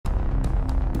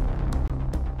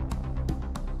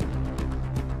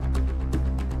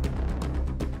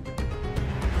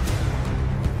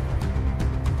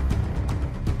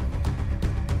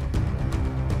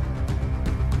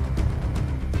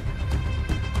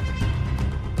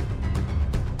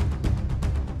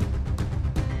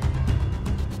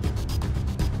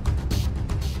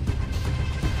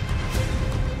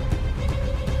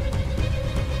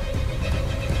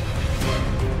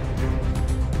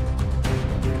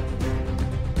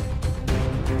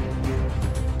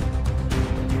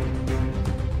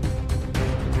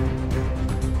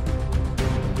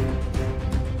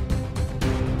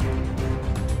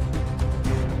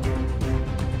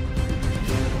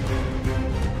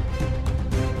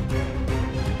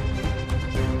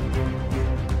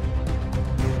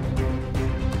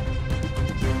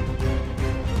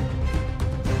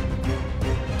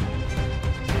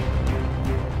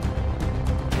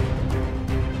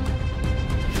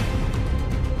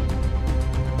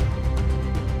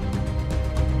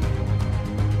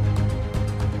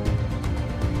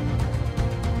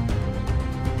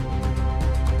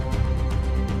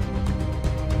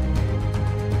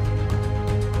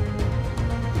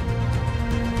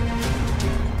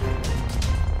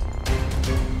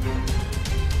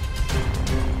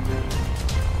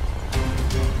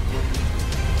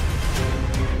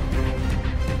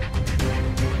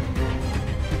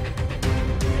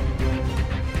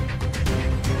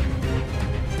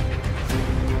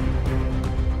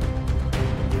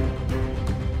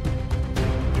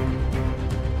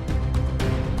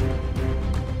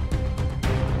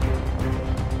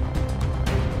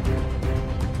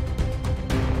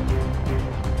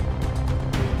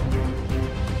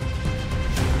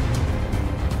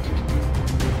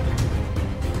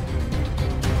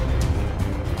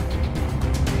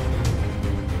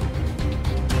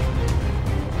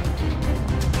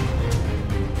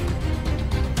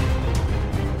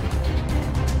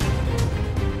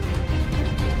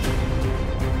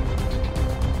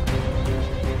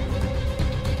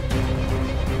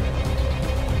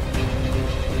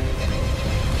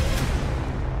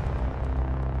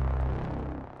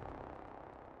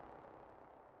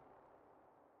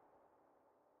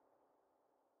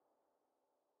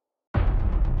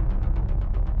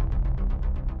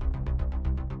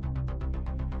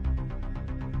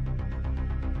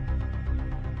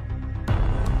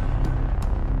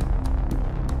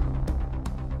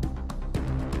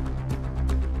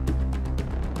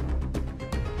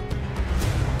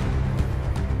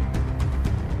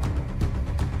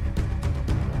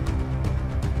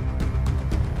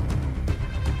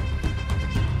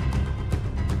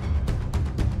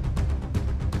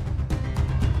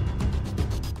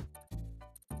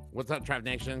What's up, Trav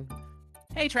Nation?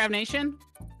 Hey, Trav Nation.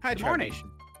 Hi, Good Trav morning.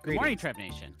 Nation. Good morning, Trav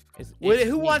Nation.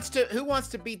 Who wants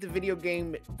to beat the video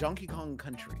game Donkey Kong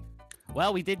Country?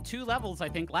 Well, we did 2 levels, I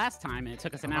think, last time, and it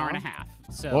took us an hour and a half.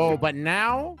 So. Oh, but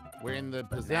now we're in the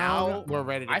position. Now We're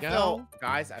ready to go.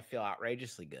 Guys, I feel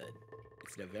outrageously good.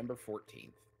 It's November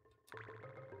 14th.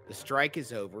 The strike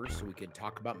is over, so we could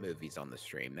talk about movies on the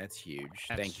stream. That's huge.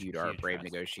 Thank you to our brave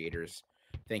negotiators.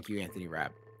 Thank you, Anthony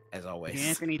Rapp, as always. Thank you,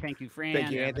 Anthony. Thank you, Fran.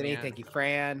 Thank you, Anthony. Thank you,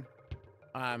 Fran.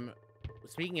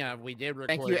 Speaking of, we did record.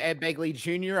 Thank you, Ed Begley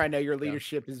Jr. I know your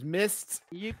leadership is missed.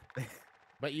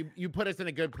 But you put us in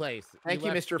a good place. Thank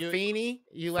you, Mr. Feeney,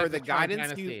 for the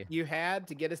guidance you had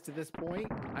to get us to this point.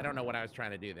 I don't know what I was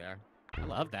trying to do there. I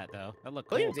love that, though. That looked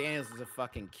cool. William Daniels is a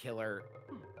fucking killer.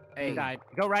 Hey,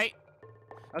 go right.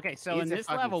 Okay, so in this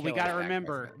level, we got to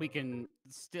remember we can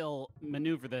still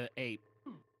maneuver the ape.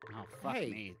 Oh, fuck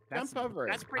me. Jump over.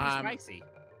 That's pretty spicy.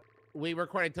 We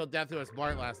recorded Till Death Do Us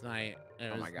Part last night,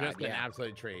 and it was just an yeah.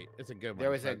 absolute treat. It's a good one. There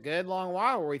was a good long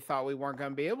while where we thought we weren't going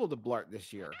to be able to blart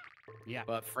this year. Yeah.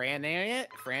 But Fran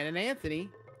and Anthony,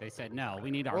 they said no.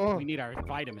 We need our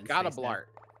vitamins. Gotta blart.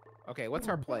 Okay, what's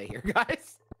our play here,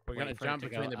 guys? We're gonna jump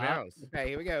between the barrels. Okay,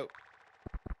 here we go.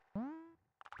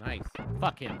 Nice.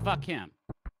 Fuck him. Fuck him.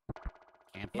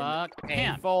 And fuck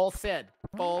him. Full Sid.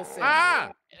 Full Sid.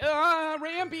 Ah!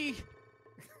 Ramby.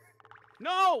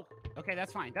 No. Okay,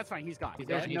 that's fine. That's fine. He's gone.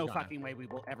 There's no gone. fucking way we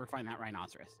will ever find that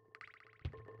rhinoceros.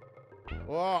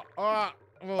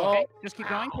 Okay, just keep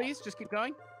going, please. Just keep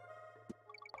going.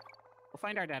 We'll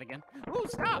find our dad again. Oh,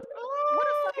 stop! What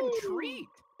a fucking treat!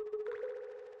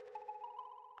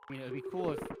 I mean, it would be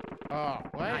cool if. Oh,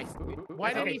 what? Nice.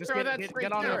 Why did he throw that straight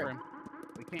Get on there? over him.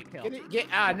 We can't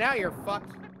kill. Now you're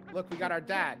fucked. Look, we got our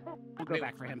dad. We'll go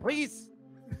back for him, please.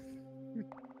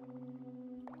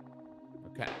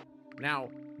 Okay. Now,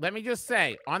 let me just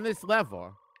say, on this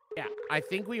level, yeah, I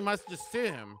think we must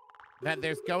assume that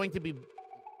there's going to be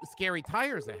scary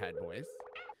tires ahead, boys.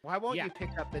 Why won't you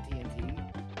pick up the TNT?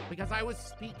 Because I was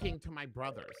speaking to my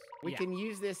brothers. We can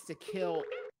use this to kill.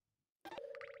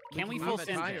 Can we full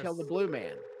send to kill the blue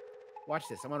man? Watch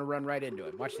this. I'm gonna run right into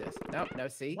him. Watch this. No,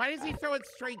 see? Why does he throw it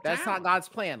straight down? That's not God's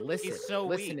plan. Listen.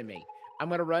 Listen to me. I'm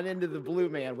gonna run into the blue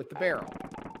man with the barrel.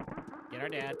 Get our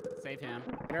dad. Save him.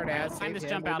 Get our dad. Time this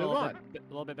jump out a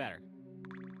little bit better.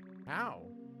 How?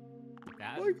 Like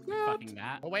that. Like that. Fucking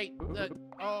that. Oh wait.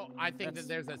 I think that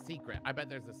there's a secret. I bet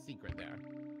there's a secret there.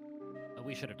 Oh,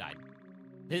 we should have died.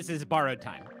 This is borrowed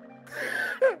time.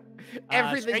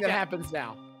 Everything that happens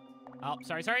now. Oh,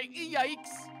 sorry.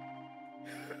 Yikes.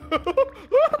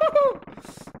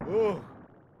 All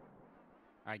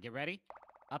right, get ready.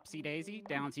 Upsy daisy,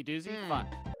 downsy doozy. Fuck.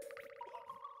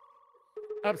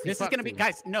 This is gonna be,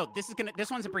 guys. No, this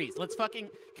one's a breeze. Let's fucking.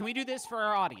 Can we do this for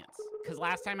our audience? Because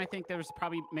last time I think there was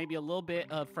probably maybe a little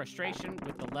bit of frustration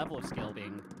with the level of skill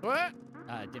being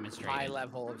demonstrated. High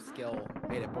level of skill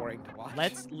made it boring to watch.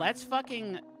 Let's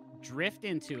fucking drift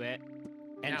into it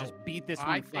and just beat this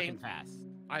one fucking fast.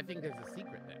 I think there's a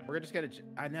secret there. We're just gonna.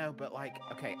 I know, but like,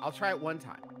 okay, I'll try it one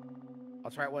time. I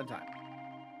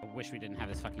wish we didn't have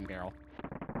this fucking barrel.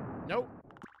 Nope.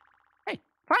 Hey,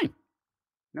 fine.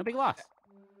 No big loss.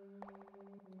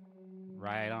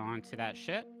 Right on to that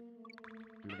shit.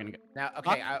 And we're gonna go. Now,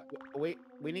 okay, we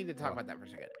need to talk about that for a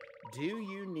second. Do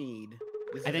you need...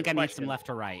 I think I need some left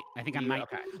to right. I think I might.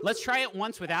 Okay. Let's try it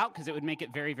once without, because it would make it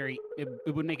very, very...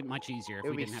 It would make it much easier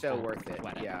if we didn't have to worth it,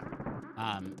 yeah.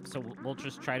 So we'll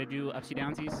just try to do upsy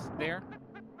downsies there.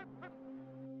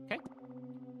 Okay.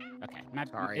 Okay.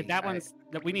 Sorry. That one's...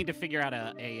 We need to figure out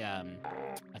a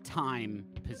time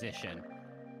position.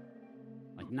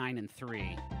 Like 9 and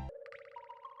 3.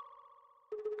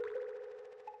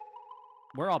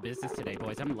 We're all business today,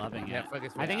 boys. I'm loving it.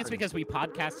 I think it's because we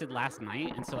podcasted last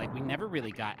night, and so like we never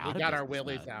really got out. We got our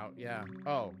willies out. Yeah.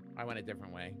 Oh, I went a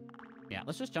different way. Yeah.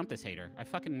 Let's just jump this hater. I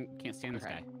fucking can't stand this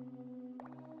guy.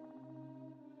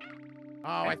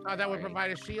 Oh, I thought that would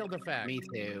provide a shield effect. Me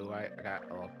too. I got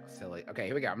a little silly. Okay,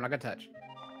 here we go. I'm not gonna touch.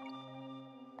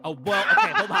 Oh, well,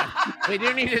 okay, hold on. We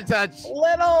do need to touch. A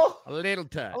little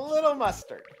touch. A little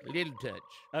mustard. A little touch.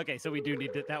 Okay, so we do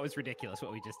need to. That was ridiculous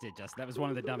what we just did, Justin. That was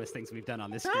one of the dumbest things we've done on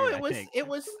this stream. No, it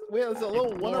was a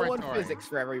little 101 physics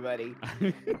for everybody.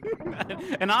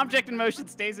 An object in motion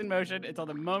stays in motion until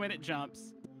the moment it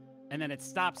jumps, and then it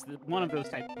stops one of those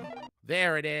types.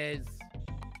 There it is.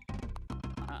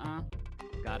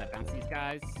 Gotta bounce these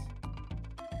guys.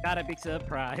 Got a big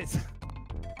surprise.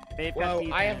 Whoa,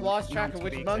 I have lost track of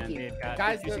which monkey.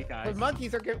 Guys, the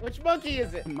monkeys are good. Which monkey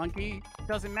is it? Monkey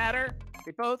doesn't matter.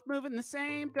 They both move in the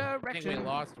same direction. I think we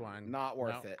lost one. Not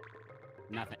worth it.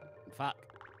 Nothing. Fuck.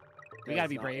 We gotta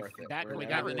be brave. That we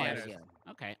got requires- bananas.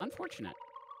 Okay, unfortunate.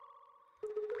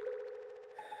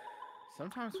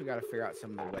 Sometimes we got to figure out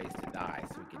some of the ways to die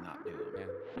so we can not do them. Yeah.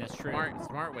 That's true.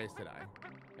 Smart ways to die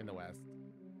in the West.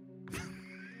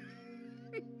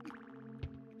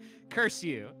 Curse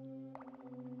you.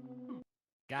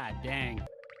 God dang. Can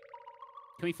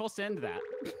we full send that?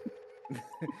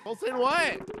 Full send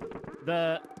what?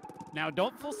 Now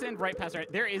don't full send right past our.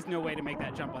 There is no way to make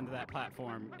that jump onto that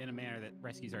platform in a manner that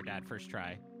rescues our dad first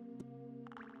try.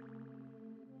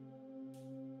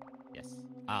 Yes.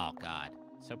 Oh God.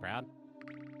 So proud.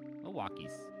 Oh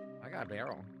walkies. I got a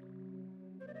barrel.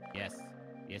 Yes.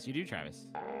 Yes, you do, Travis.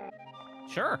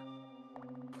 Sure.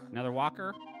 Another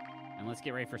walker. And let's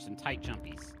get ready for some tight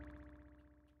jumpies.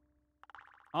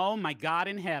 Oh my God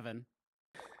in heaven.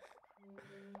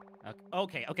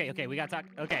 Okay. We got to talk.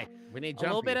 Okay. We need A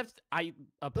little bit jumpies.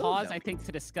 of pause, I think,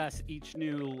 to discuss each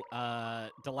new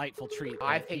delightful treat.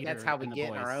 I that think that's Peter how we and the get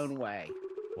in our boys- own way.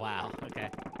 Wow. Okay.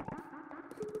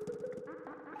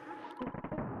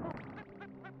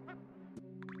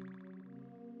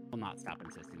 Will not stop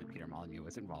insisting that Peter Molyneux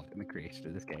was involved in the creation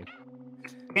of this game.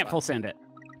 Can't full send it.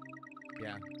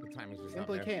 Yeah, the timing's just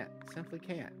Simply not there. can't. Simply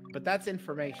can't. But that's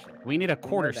information. We need a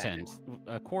quarter that. send,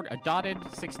 a dotted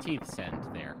 16th send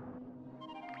there.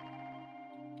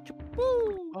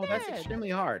 Oh, that's extremely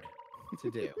hard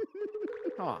to do.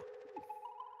 Huh.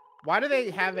 Why do they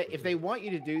have it? If they want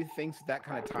you to do things with that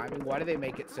kind of timing, why do they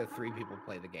make it so 3 people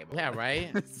play the game? Yeah,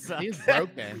 right? Sucks. He's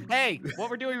broken. Hey, what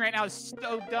we're doing right now is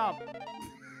so dumb.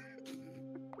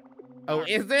 Oh,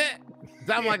 is it?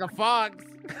 I'm like a fox.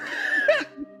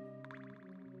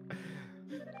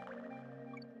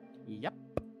 Yep.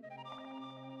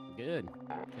 Good.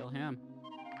 Kill him.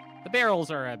 The barrels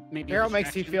are a maybe. Barrel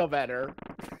makes you feel better.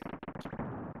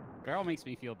 Barrel makes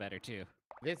me feel better too.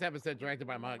 This episode directed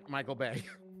by Michael Bay.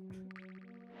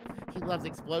 He loves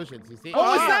explosions, you see? Oh,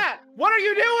 what's that? What are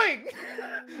you doing?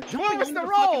 What was the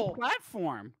roll?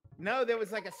 Platform. No, there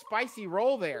was like a spicy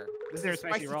roll there. This There's is a a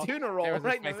spicy spicy roll? tuna roll There was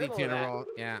right a in the spicy middle tuna of that. roll.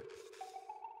 Yeah.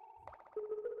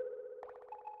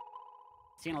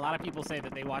 Seen a lot of people say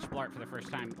that they watched Blart for the first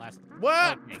time last.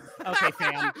 What? Okay,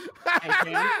 fam. Hey,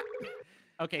 fam.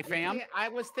 Okay, fam. Yeah, I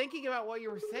was thinking about what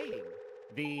you were saying.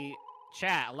 The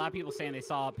chat, a lot of people saying they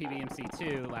saw PBMC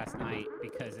 2 last night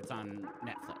because it's on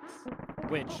Netflix.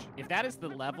 Which, if that is the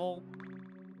level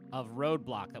of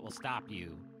roadblock that will stop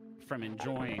you from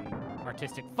enjoying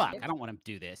artistic fuck, I don't want to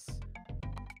do this.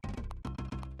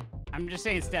 I'm just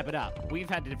saying step it up. We've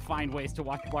had to find ways to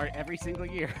watch Blart every single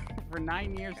year for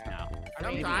 9 years now.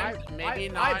 Sometimes, maybe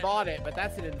not. I bought it, but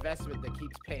that's an investment that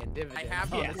keeps paying dividends. I have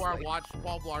before honestly. watched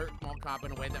Paul Blart Mall Cop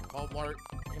in a way that Paul Blart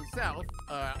himself,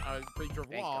 a creature of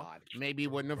Thank law, God. maybe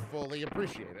wouldn't have fully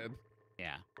appreciated.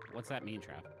 Yeah. What's that mean,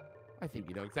 Trav? I think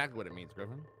you know exactly what it means,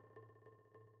 Griffin.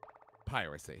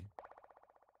 Piracy.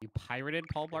 You pirated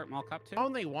Paul Blart Mall Cop 2?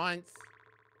 Only once,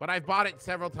 but I've bought it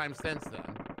several times since then.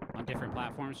 On different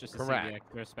platforms just to Correct. see the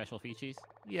extra special features?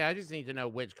 Yeah, I just need to know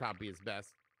which copy is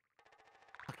best.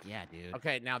 Fuck yeah, dude.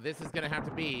 Okay, now this is gonna have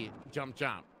to be jump.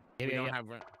 Yeah, We yeah, don't yeah. have.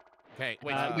 Okay,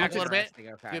 wait. Uh, Scoot back a little bit.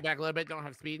 Okay. Scoot back a little bit. Don't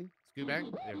have speed. Scoot back.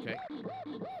 Okay.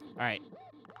 All right.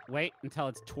 Wait until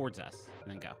it's towards us,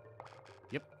 and then go.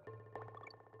 Yep.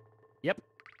 Yep.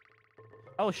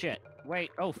 Oh, shit. Wait.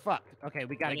 Oh, fuck. Okay,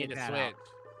 we gotta I need get to that switch. out.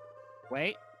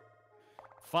 Wait.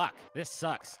 Fuck. This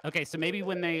sucks. Okay, so maybe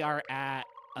when they are at,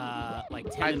 like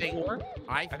 10 I and think- 4?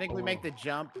 I think we make the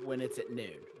jump when it's at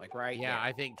noon, like right. Yeah, there.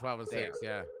 I think 12 and 6.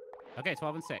 Yeah. Okay,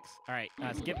 12 and 6. All right,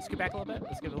 scoot back a little bit.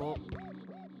 Let's give it a little...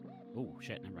 Oh,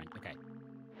 shit, never mind. Okay.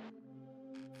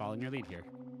 Following your lead here.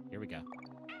 Here we go.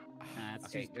 That's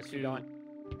Okay, just just too... keep going.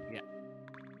 Yeah.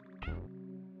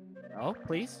 Oh,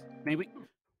 please? Maybe...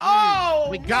 Oh,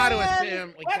 We gotta man!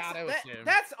 assume. We That's- gotta that- assume.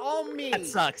 That's all me. That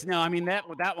sucks. No, I mean, that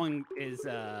one is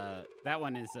a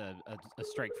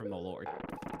strike from the Lord.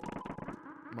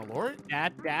 My lord.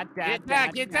 Dad. Get that,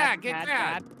 get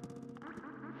that.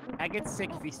 Dad gets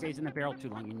sick if he stays in the barrel too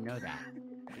long. You know that.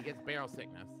 He gets barrel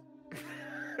sickness.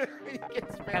 He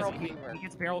gets barrel He fever.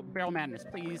 gets barrel madness.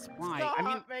 Please, why? Stop I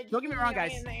mean, making don't get me wrong, me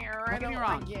guys. in there. Don't I get me don't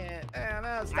wrong. like it.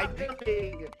 No, stop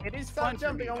jumping. it is Stop fun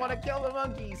jumping. for I me, want to though. kill the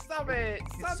monkey. Stop it.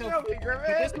 Stop so- jumping,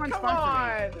 Griffin. this one's Come fun for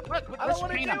on. me. Look, I let's don't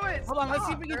want to chain do him. it. Hold on, let's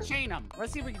see if Stop, we can Griffin. chain him.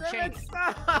 Let's see if we can chain Griffin, him.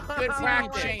 stop. Good I don't wanna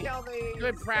practice. kill these.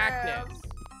 Good practice.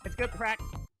 It's good practice.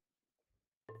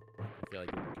 I feel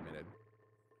like you're committed.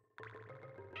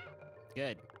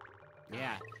 Good.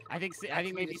 Yeah, I think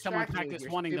Actually maybe someone distracting with practiced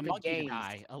your wanting the stupid monkey to games.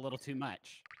 die a little too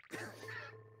much.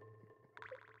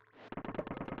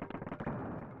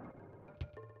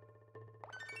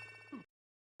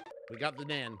 We got the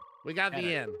in. We got the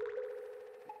Better.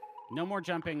 in. No more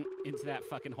jumping into that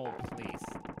fucking hole, please.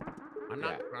 I'm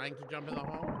not trying to jump in the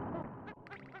hole,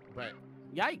 but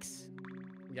Yikes.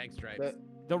 yikes stripes.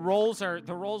 The rolls are.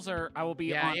 I will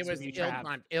be honest it was with you,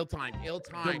 Trav. ill-timed.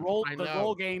 The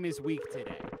roll game is weak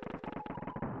today.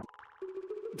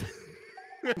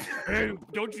 Hey,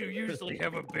 don't you usually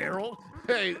have a barrel?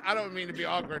 Hey, I don't mean to be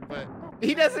awkward, but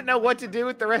He doesn't know what to do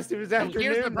with the rest of his afternoon.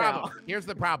 here's the problem. now. Here's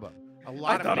the problem. A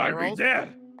lot of barrels.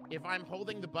 If I'm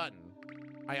holding the button,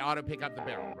 I auto pick up the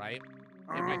barrel, right?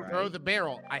 If I throw the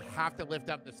barrel, I have to lift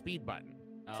up the speed button.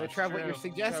 So, Trev, what you're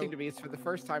suggesting to me is for the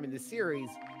first time in the series,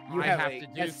 you I have to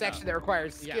do a section that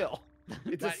requires skill.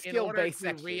 It's a skill-based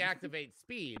section. In order to reactivate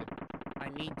speed, I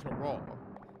need to roll.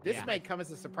 This may come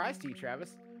as a surprise to you,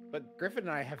 Travis, but Griffin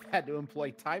and I have had to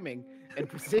employ timing and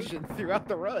precision throughout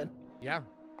the run. Yeah.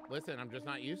 Listen, I'm just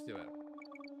not used to it.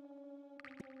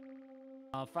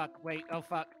 Oh, fuck. Wait. Oh,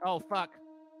 fuck. Oh, fuck.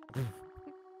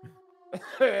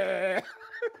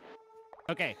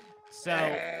 Okay,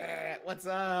 so... What's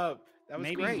up? That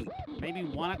was great. Maybe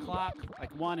 1 o'clock,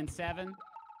 like 1 and 7.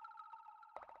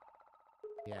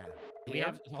 Yeah. Do we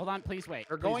have... Hold on, please wait.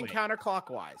 We're going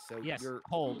counterclockwise, so yes, you're...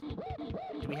 hold.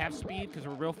 Do we have speed? Because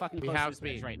we're real fucking close to the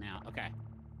speed right now. Okay.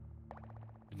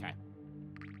 Okay.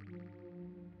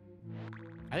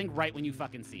 I think right when you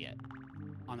fucking see it.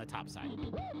 On the top side.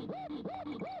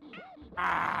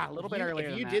 Ah, a little bit earlier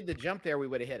If than you that. did the jump there, we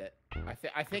would have hit it.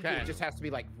 I think it just has to be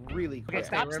like really quick. Okay,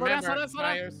 stop. Okay, Slow down, remember, slow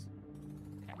down. tires.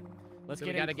 Okay. Let's So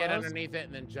get we in gotta close. get underneath it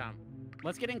and then jump.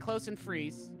 Let's get in close and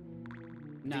freeze.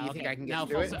 No, Do you think I can get no,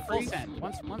 through full it? Set, full send.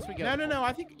 Once we go. No.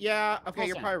 I think, yeah. Okay, Full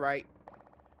you're send. probably right.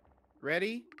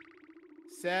 Ready,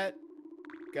 set,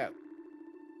 go.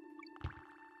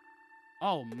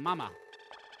 Oh, mama.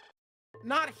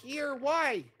 Not here.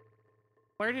 Why?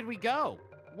 Where did we go?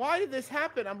 Why did this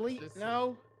happen? I'm leaving.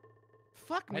 No.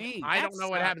 Fuck me. I that don't know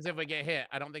what sucked. happens if we get hit.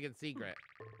 I don't think it's secret.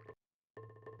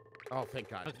 Oh, thank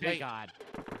God. Oh, thank God.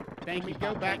 Thank Can we you.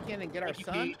 go Pop. back in and get our Thank you,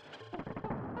 son? Pete.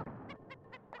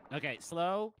 Okay,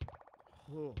 slow.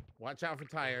 Ooh, watch out for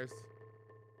tires.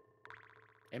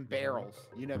 And barrels.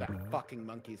 You know that fucking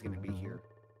monkey's gonna be here.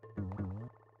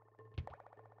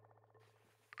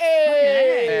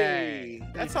 Hey!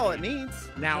 That's all it needs.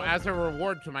 Now, as a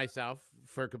reward to myself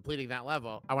for completing that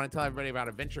level, I want to tell everybody about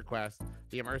Adventure Quest,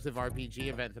 the immersive RPG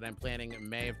event that I'm planning in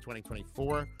May of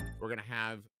 2024. We're going to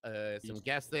have some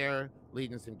guests there,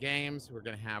 leading some games. We're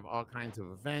going to have all kinds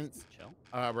of events.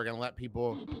 We're going to let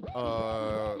people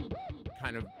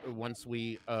kind of, once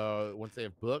they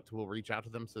have booked, we'll reach out to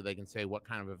them so they can say what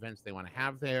kind of events they want to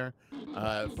have there.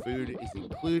 Food is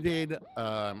included,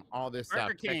 all this stuff.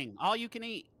 Burger King, all you can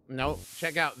eat. No,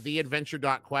 check out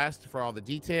theadventure.quest for all the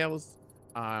details.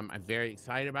 I'm very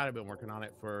excited about it. I've been working on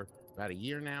it for about a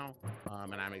year now,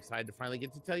 and I'm excited to finally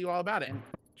get to tell you all about it. And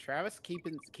Travis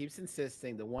keeps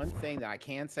insisting the one thing that I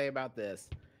can say about this,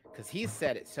 because he's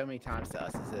said it so many times to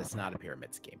us, is that it's not a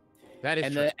pyramid scheme. That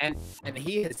is true. And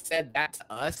he has said that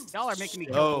to us. Y'all are making me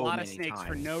so kill a lot of many snakes for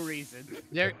times. no reason.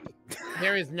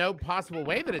 There is no possible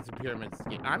way that it's a pyramid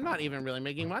scheme. I'm not even really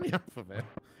making money off of it.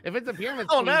 If it's a pyramid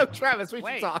scheme, Oh no, Travis, we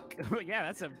should talk.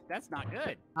 Yeah, that's not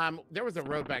good. There was a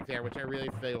road back there which I really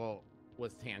feel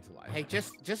was tantalizing. Hey,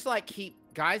 just like keep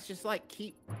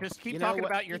keep you know talking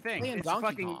what? about your Keep thing. playing It's Donkey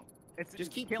fucking. Kong. It's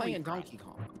Just keep killing playing for us. Donkey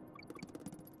Kong.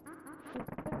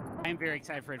 I am very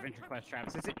excited for Adventure Quest,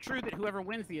 Travis. Is it true that whoever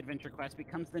wins the Adventure Quest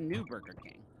becomes the new Burger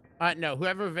King? No,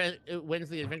 whoever wins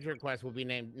the Adventure Quest will be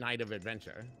named Knight of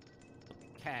Adventure.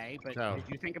 Okay, but So-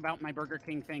 did you think about my Burger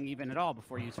King thing even at all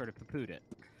before you sort of poo-pooed it?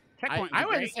 Checkpoint. I would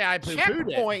be wouldn't great. say I poo-pooed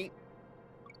it. Checkpoint.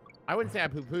 I wouldn't say I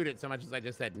poo-pooed it so much as I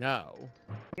just said no.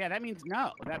 Yeah, that means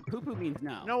no. That poo-poo means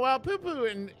no. No, well, poo-poo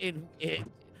it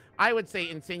I would say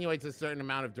insinuates a certain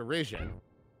amount of derision.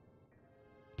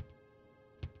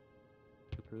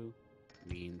 Poo-poo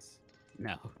means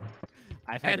no.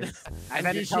 I've had to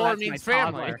You tell sure that to my means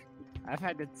family. toddler. I've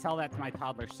had to tell that to my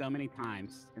toddler so many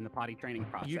times in the potty training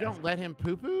process. You don't let him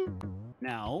poo-poo?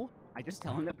 No, I just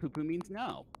tell him that poo-poo means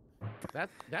no.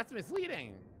 That's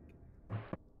misleading.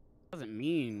 Doesn't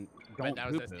mean But don't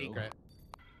that was poo-poo. a secret.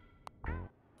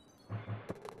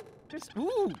 Just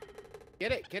ooh.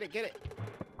 Get it. Wait. Get it?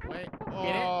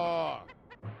 Oh.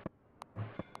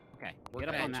 Okay, We're get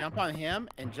up gonna on that. jump on him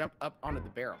and jump up onto the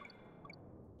barrel.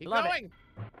 Keep Love it. going.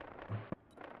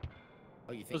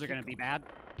 Oh, you think Those are you- gonna be bad.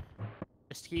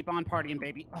 Just keep on partying,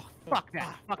 baby. Oh, fuck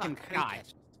that fucking fuck, guy.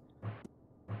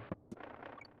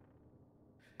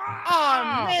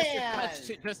 Oh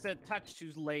Just a touch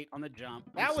too late on the jump.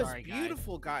 I'm That was sorry, guys.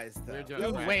 beautiful, guys. Though. You're doing Ooh,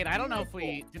 Okay. wait, I don't know if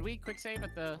did we quick save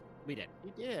at the? We did.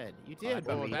 You did.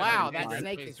 Oh, that wow, was that fun.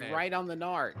 snake Please is say. right on the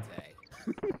nard. Hey.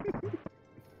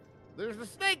 There's a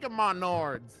snake in my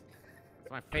Nords.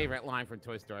 It's my favorite line from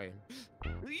Toy Story.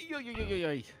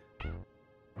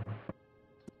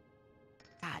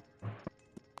 God.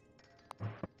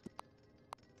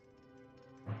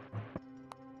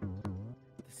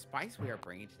 The spice we are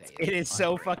bringing today. It is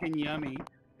so unreal. fucking yummy.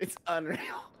 It's unreal.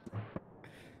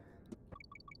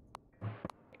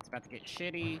 It's about to get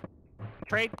shitty.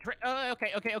 Trade. Oh,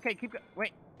 okay. Keep going.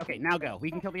 Wait. Okay, now go.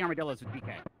 We can kill the armadillos with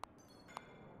DK.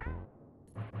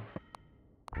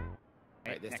 All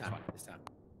right, this next time. one. This time.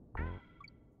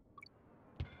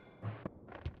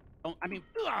 Don't. I mean,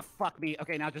 ugh, fuck me.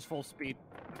 Okay, now just full speed.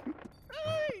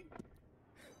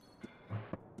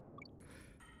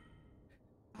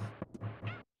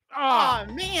 Oh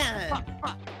man!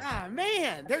 Ah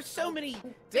man! There's so many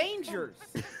dangers.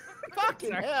 Fucking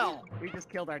Sorry. hell! We just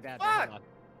killed our dad. Fuck.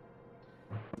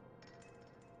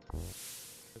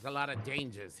 There's a lot of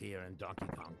dangers here in Donkey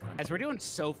Kong Country. As we're doing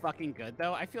so fucking good,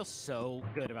 though, I feel so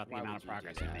good about the Why amount would of you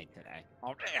do progress we that? made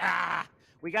today.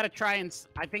 We got to try and.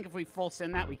 I think if we full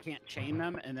send that, we can't chain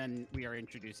them, and then we are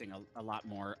introducing a lot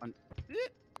more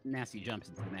nasty jumps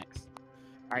into the mix.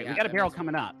 All right, Yeah, we got a that barrel makes-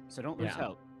 coming up, so don't lose Yeah.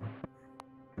 hope.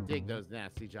 Dig those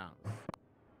nasty jumps.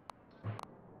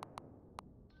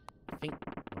 I think.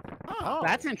 Oh,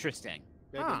 That's interesting.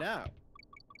 good Huh. to know.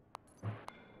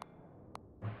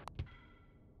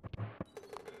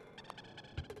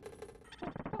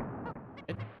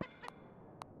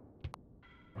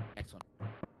 Next one.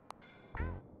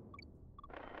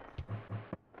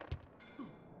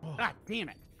 God damn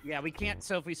it. Yeah, we can't.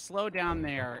 So if we slow down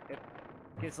there, it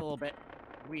gets a little bit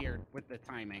weird with the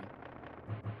timing.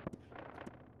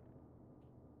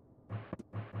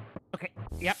 Okay.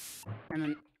 Yep. And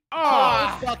then.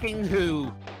 Oh, fucking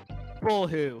who? Bull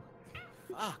who?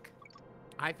 Fuck.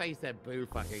 I thought you said boo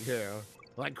fucking who.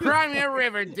 Like, cry me a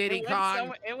river, Diddy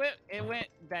Kong. It went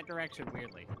that direction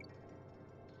weirdly.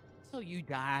 So you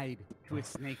died to a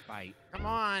snake bite. Come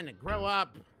on, grow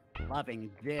up.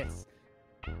 Loving this.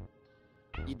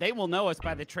 They will know us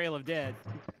by the trail of dead.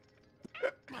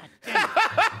 God damn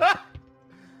it.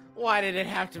 Why did it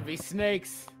have to be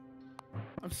snakes?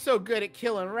 I'm so good at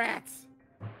killing rats.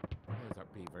 Those are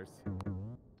beavers.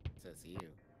 Says you.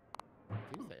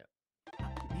 Do say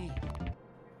it.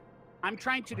 I'm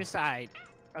trying to decide.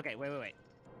 Okay, wait.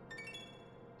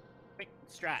 Quick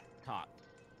strat talk.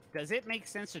 Does it make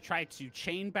sense to try to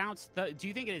chain bounce? Do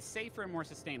you think it is safer and more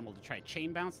sustainable to try to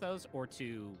chain bounce those, or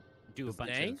to do a The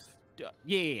bunch snakes? of?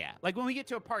 Yeah. Like when we get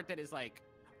to a part that is like,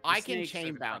 I can snakes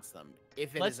chain are- bounce them.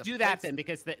 If it let's is a do that place- then,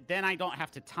 because then I don't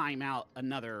have to time out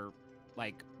another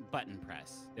like button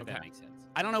press, if that Okay. makes sense.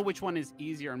 I don't know which one is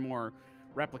easier and more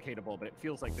replicatable, but it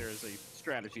feels like there is a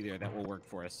strategy there that will work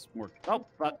for us. Oh,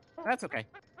 but that's okay.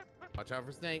 Watch out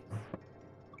for snakes.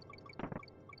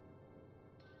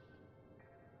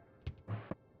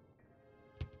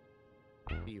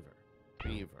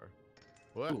 Beaver.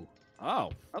 What? Ooh.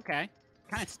 Oh, okay.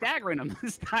 Kind of staggering them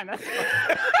this time. That's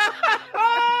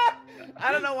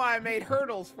I don't know why I made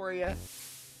hurdles for you.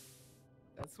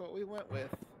 That's what we went with.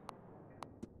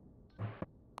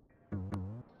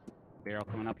 barrel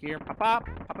coming up here. Papa,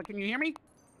 Papa, can you hear me?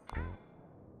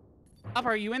 Papa,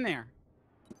 are you in there?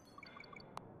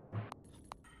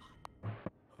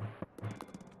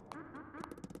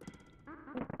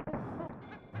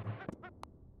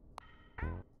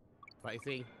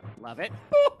 Spicy. Love it.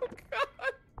 Oh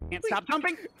God! Can't stop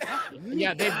jumping.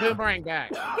 Yeah, they boomerang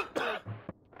back.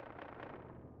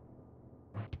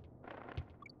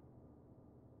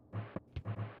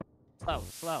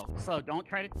 Slow. Don't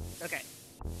try to. Okay.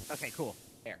 Okay, cool.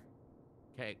 There.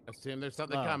 Okay, assume there's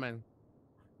something Whoa. coming.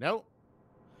 Nope.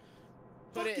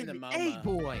 Put it in the Fucking A, MoMA.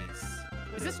 boys.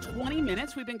 Is this 20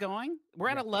 minutes we've been going? We're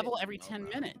at Yeah, a put it level in every the 10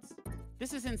 MoMA. minutes.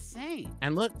 This is insane.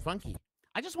 And look, Funky.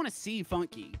 I just want to see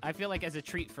Funky. I feel like as a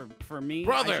treat for me. I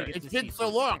Brother, should get it's to see been so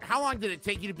Funky. long. How long did it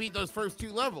take you to beat those first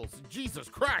 2 levels? Jesus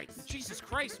Christ. Jesus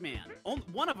Christ, man.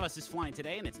 One of us is flying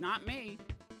today, and it's not me.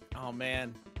 Oh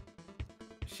man!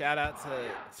 Shout out to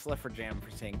Slipper Jam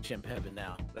for saying Chimp Heaven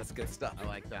now. That's good stuff. I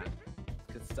like that.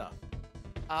 Good stuff.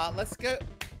 Let's go.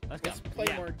 Let's go. Let's play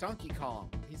Yeah. more Donkey Kong.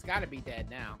 He's got to be dead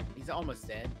now. He's almost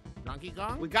dead. Donkey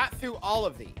Kong? We got through all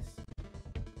of these.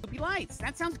 Ruby Lights.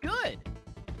 That sounds good.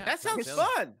 That sounds Phil.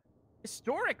 fun.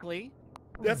 Historically,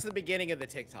 That's the beginning of the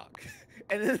TikTok.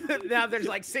 And then now there's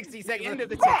like 60 seconds. end of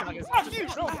the Fuck! TikTok is- Fuck you!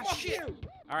 Oh, Fuck shit. you! all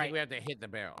I right. think we have to hit the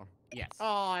barrel. Yes.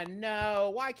 Oh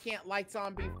no! Why can't Lights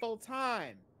On be full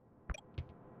time?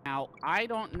 Now, I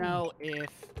don't know if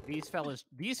these fellas.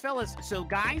 So,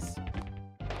 guys,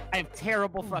 I have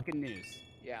terrible fucking news.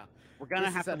 Yeah. We're gonna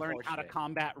This have is to learn how to unfortunate.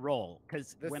 combat roll,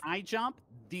 because This- when I jump,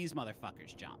 these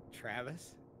motherfuckers jump.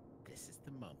 Travis, this is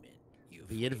the moment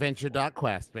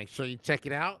theadventure.quest. Make sure you check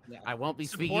it out. Yeah. I won't be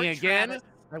Support speaking again. Travis.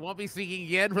 I won't be speaking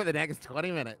again for the next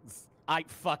 20 minutes.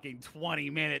 Fucking 20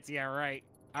 minutes. Yeah, right.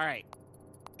 All right.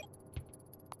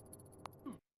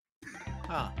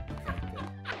 Huh.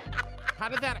 How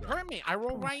did that hurt me? I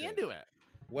rolled right into it.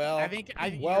 Well, I think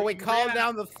we called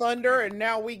down the thunder, and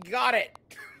now we got it.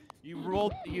 You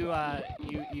rolled. You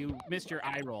missed your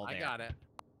eye roll there. I got it.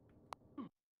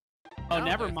 Oh, No,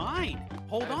 never that's- mind.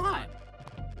 Hold that's on. not-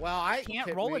 Well, I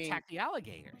Can't roll attack the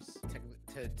alligators.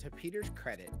 To Peter's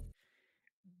credit,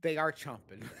 they are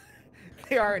chomping.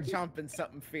 They are chomping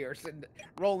something fierce, and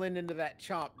rolling into that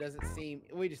chomp doesn't seem.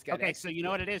 We just got. Okay, so you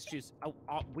know what it is, Juice.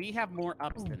 We have more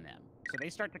ups than them, so they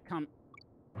start to come.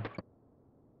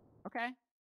 Okay.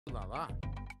 La la.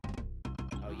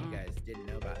 Oh, you guys didn't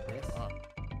know about this? Oh.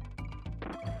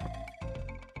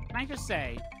 Can I just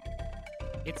say,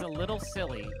 it's a little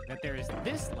silly that there is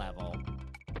this level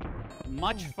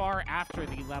much far after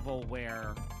the level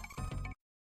where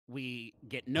we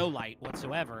get no light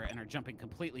whatsoever and are jumping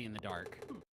completely in the dark.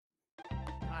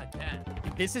 God damn.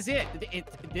 This is it.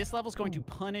 This level's going to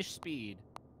punish speed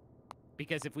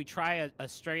because if we try a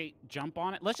straight jump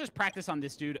on it, let's just practice on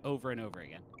this dude over and over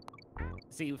again.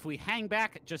 See, if we hang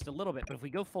back just a little bit, but if we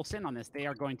go full send on this, they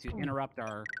are going to interrupt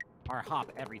our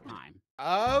hop every time.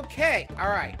 Okay, all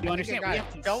right. You I understand? think I We got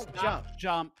have it. to Don't stop,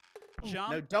 jump.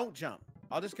 jump. No, don't jump.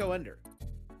 I'll just go under.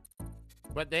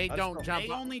 But they Let's don't go. jump. They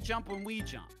only jump when we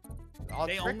jump. I'll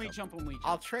They trick only 'em. jump when we jump.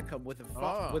 I'll trick them with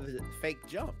a fake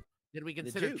jump. Did we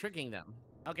consider Duke. tricking them?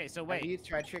 Okay, so Have wait. you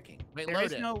tried tricking? Wait, There load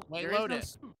is it. no. Wait, there is load no it.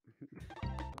 s-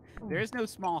 There is no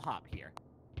small hop here.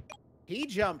 He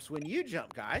jumps when you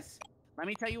jump, guys. Let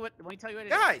me tell you what. Let me tell you what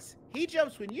it is. Guys, he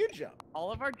jumps when you jump.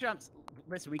 All of our jumps.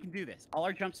 Listen, we can do this. All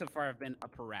our jumps so far have been a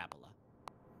parabola,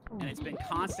 and it's been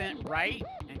constant right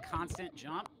and constant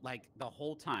jump like the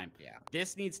whole time. Yeah.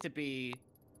 This needs to be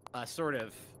a sort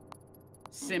of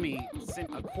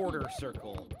a quarter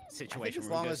circle I think situation. as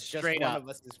where we long go as just straight one up of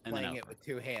us is and then playing it over. with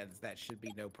two hands, that should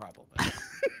be no problem.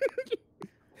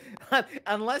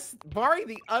 Unless, barring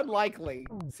the unlikely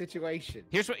situation.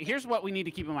 Here's what we need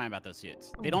to keep in mind about those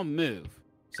suits. They don't move,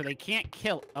 so they can't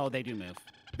kill. Oh, they do move.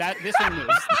 This one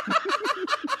moves.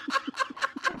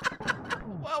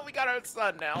 Well, we got our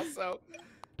son now, so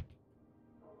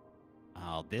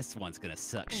Oh, this one's gonna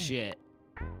suck shit.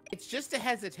 it's just a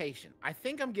hesitation. I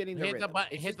think I'm getting the Hit the rhythm.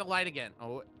 button. Hit the light again.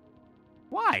 Oh,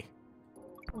 Why?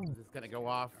 is this gonna go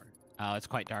off? Oh, it's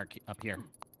quite dark up here.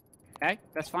 Okay,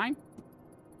 that's fine.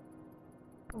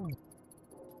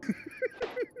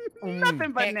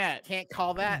 Nothing but net. Can't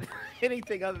call that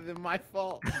anything other than my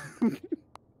fault.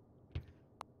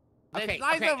 It's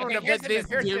nice over to here's put the this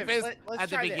here's the- doofus let's at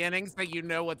the try this. beginning so you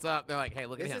know what's up. They're like, hey,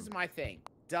 look at This him. is my thing.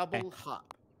 Double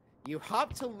hop. You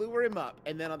hop to lure him up,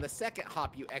 and then on the second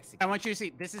hop, you execute. I want you to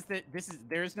see.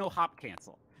 There is no hop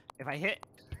cancel. If I hit,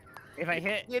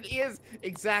 It is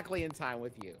exactly in time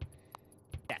with you.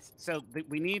 yes. So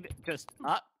we need just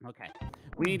up. Okay.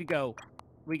 We need to go.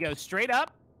 We go straight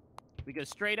up. We go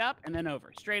straight up and then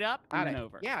over. Straight up and Got then it.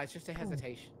 over. Yeah, it's just a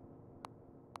hesitation.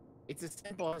 It's a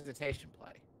simple hesitation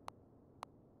play.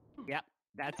 Yep.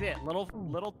 That's it. Little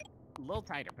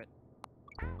tighter, but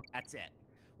that's it.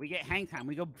 We get hang time.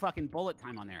 We go fucking bullet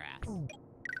time on their ass.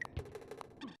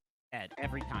 Ed,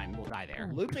 every time we'll die there.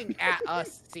 Looping at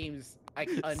us seems like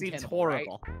untenable, Seems right?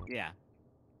 horrible. Yeah.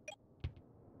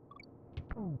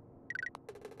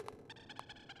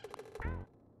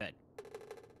 Good.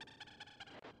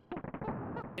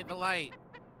 Hit the light.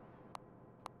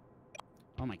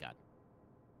 Oh my god.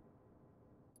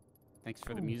 Thanks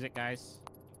for the music, guys.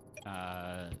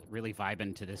 Really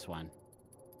vibing to this one.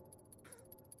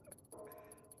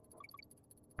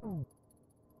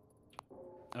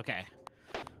 Okay.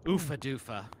 Oofa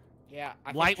doofa. Yeah, I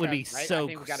think Light would Trev, be right? so I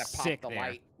think we gotta pop sick the there.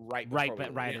 light right Right, before but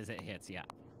we right leave. as it hits, yeah.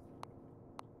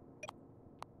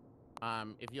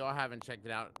 If y'all haven't checked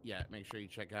it out yet, make sure you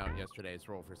check out yesterday's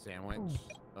roll for sandwich.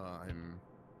 Oh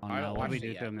I no, don't what do we watch do it to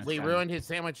yet. him this Lee time? ruined his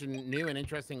sandwich in new and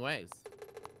interesting ways.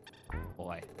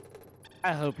 Boy.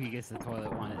 I hope he gets the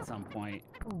toilet one at some point.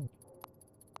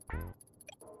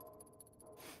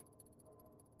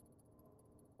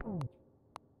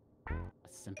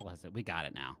 As simple as it. We got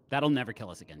it now. That'll never kill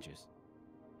us again, Juice.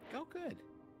 Oh, good.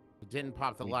 It didn't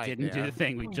pop the We light. didn't do there. the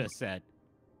thing we just said.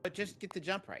 But just get the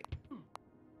jump right.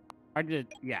 I did,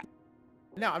 yeah.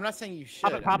 No, I'm not saying you should.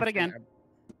 Pop it- I'm pop it just saying again.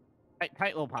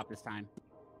 Tight little pop this time.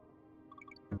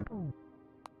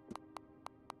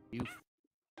 You.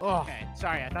 Oh, Okay,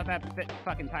 sorry. I thought that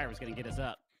fucking tire was gonna get us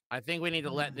up. I think we need to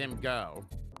let them go.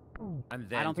 And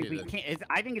then I don't think do we can.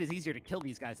 I think it is easier to kill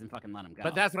these guys than fucking let them go.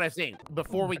 But that's what I'm saying.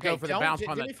 Before we go for the bounce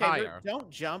on the tire. Don't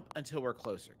jump until we're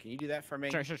closer. Can you do that for me?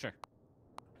 Sure.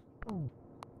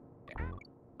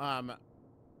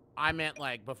 I meant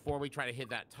like before we try to hit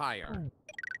that tire.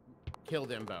 Kill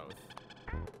them both.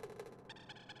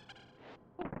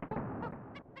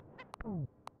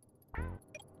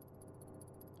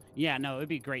 Yeah, no, it would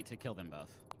be great to kill them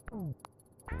both.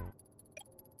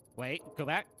 Wait, go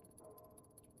back.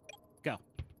 Go.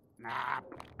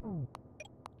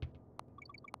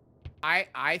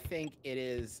 I think it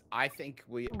is. I think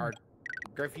we are.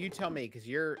 Griff, you tell me, because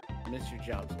you're Mr.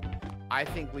 Jumps. I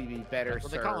think we'd be better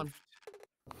served.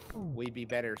 We'd be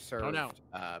better served. Oh no!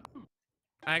 I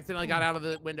accidentally got out of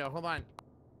the window. Hold on.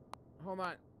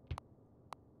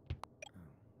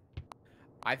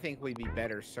 I think we'd be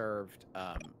better served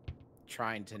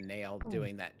trying to nail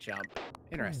doing that jump.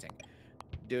 Interesting.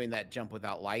 Doing that jump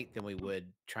without light than we would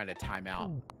trying to time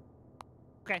out.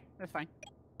 Okay, that's fine.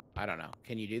 I don't know.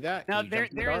 Can you do that? Now there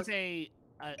is a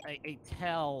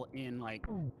tell in like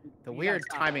the weird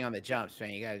timing on the jumps,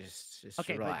 man. You gotta just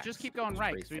okay, relax. but just keep going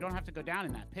right because we don't have to go down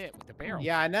in that pit with the barrel.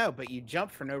 Yeah, I know, but you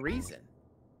jump for no reason.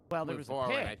 Well, there was a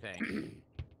pit. I think.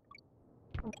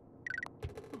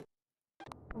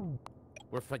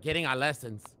 We're forgetting our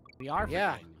lessons. We are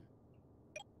forgetting.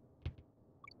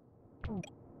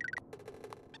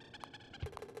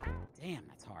 Damn,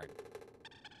 that's hard.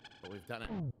 But we've done it.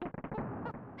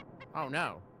 Oh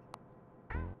no.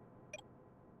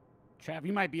 Trav,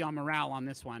 you might be on morale on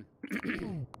this one.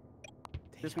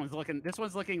 This one's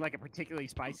looking like a particularly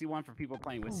spicy one for people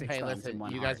playing with 6 Hey, thumbs listen, and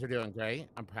 1 you heart. guys are doing great.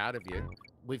 I'm proud of you.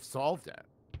 We've solved it,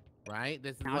 right?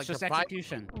 This is Now like it's just the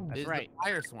execution. That's right. The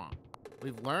fire swamp.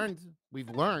 We've learned.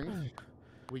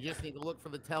 We just need to look for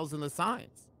the tells and the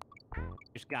signs.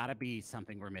 There's gotta be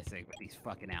something we're missing with these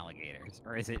fucking alligators.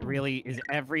 Or is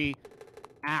every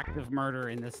act of murder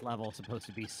in this level supposed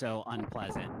to be so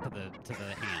unpleasant to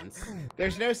the hands?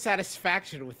 There's no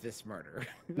satisfaction with this murder.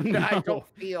 No. I don't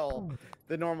feel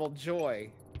the normal joy.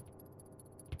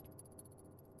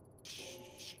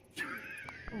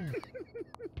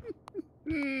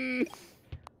 All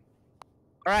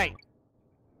right.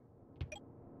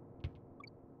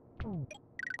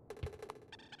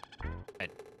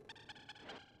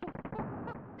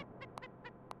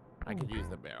 I could use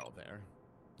the barrel there.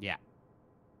 Yeah.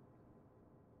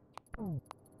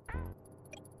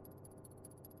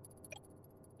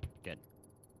 Good.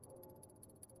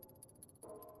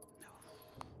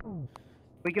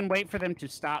 We can wait for them to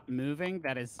stop moving.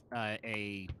 That is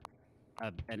an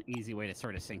easy way to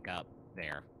sort of sync up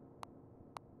there.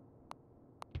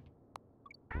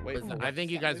 Wait, listen, I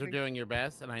think you guys are doing your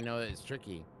best, and I know that it's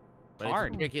tricky. But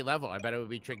Hard. it's a tricky level. I bet it would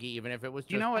be tricky even if it was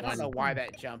just You know what? I don't know why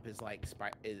that jump is like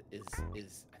is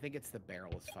I think it's the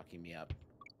barrel is fucking me up.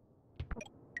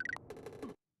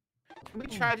 Can we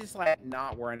try just like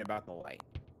not worrying about the light?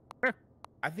 Sure.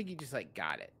 I think you just like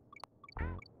got it.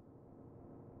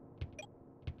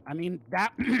 I mean,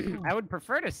 that I would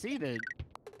prefer to see the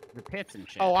pits and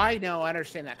shit. Oh, I know. I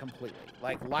understand that completely.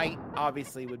 Like light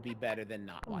obviously would be better than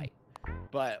not light.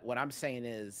 But what I'm saying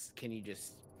is, can you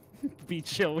just be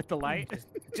chill with the light?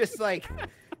 just like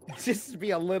just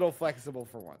be a little flexible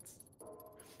for once.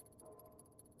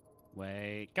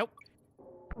 Wait, go.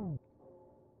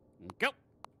 Go.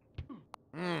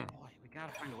 Boy, we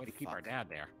gotta find a way to keep our dad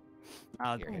there.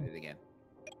 Here, hit it again.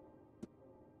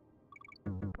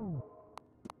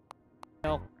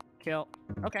 Kill.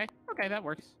 Okay, that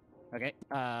works. Okay.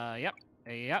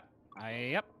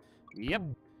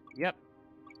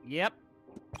 Yep.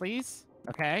 Please.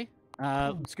 Okay.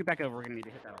 Scoot back over. We're gonna need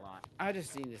to hit that a lot. I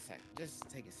just need a sec. Just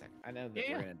take a sec. I know that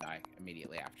we're gonna die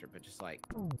immediately after, but just like,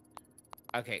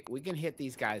 okay, we can hit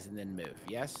these guys and then move.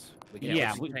 Yes. We can.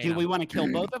 Yeah. Do we want to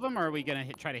kill both of them, or are we gonna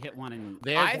try to hit one and?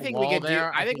 I think we could do.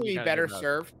 I think we'd be better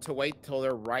served to wait till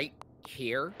they're right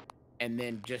here and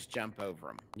then just jump over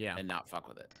them. Yeah. And not fuck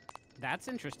with it. That's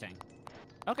interesting.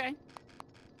 Okay.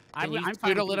 I'm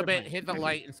scoot a little bit, hit the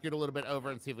light, and scoot a little bit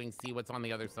over and see if we can see what's on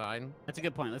the other side. That's a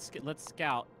good point. Let's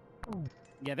scout.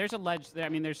 Yeah, there's a ledge there. I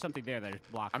mean, there's something there that is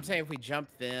blocking. I'm saying if we jump,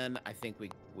 then I think we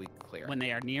clear. When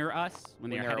they are near us,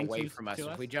 when they are heading away from us.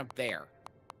 If we jump there,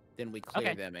 then we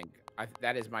clear them, and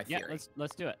that is my theory. Yeah,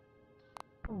 let's do it.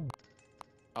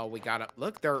 Oh, we gotta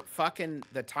look. They're fucking.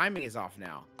 The timing is off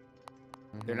now.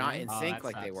 They're not in sync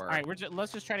like they were. All right,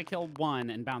 let's just try to kill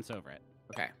one and bounce over it.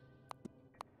 Okay.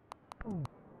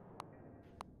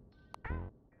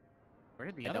 Where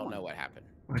did the other one? I don't know what happened.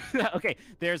 Okay,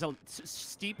 there's a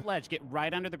steep ledge. Get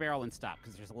right under the barrel and stop,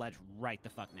 because there's a ledge right the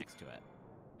fuck next to it.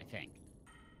 I think.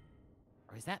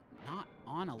 Or is that not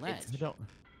on a ledge?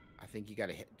 I think you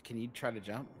gotta hit. Can you try to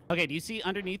jump? Okay, do you see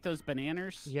underneath those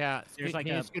bananas? Yeah. There's like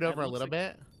can you scoot over a little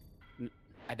bit?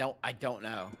 I don't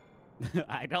know.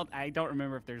 I don't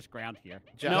remember if there's ground here.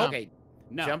 Jump, No. Okay,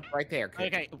 No. jump right there.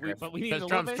 Okay, but we need Just a little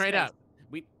jump bit straight of space. up.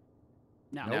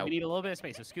 No, we need a little bit of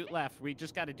space. So scoot left. We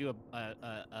just got to do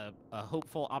a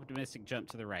hopeful, optimistic jump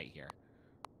to the right here.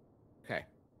 Okay.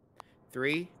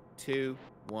 3, 2,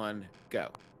 1, go.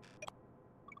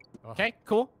 Okay,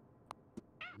 cool.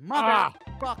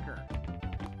 Motherfucker.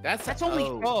 That's only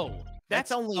O. O.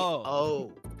 That's only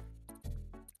O.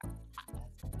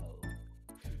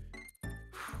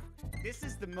 This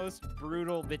is the most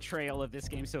brutal betrayal of this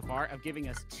game so far, of giving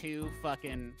us 2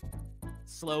 fucking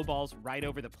slow balls right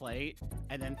over the plate,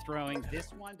 and then throwing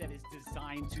this one that is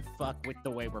designed to fuck with the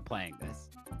way we're playing this.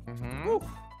 Mm-hmm.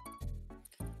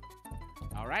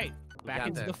 All right, back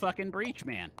into the fucking breach,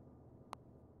 man.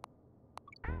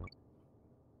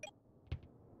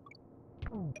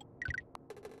 How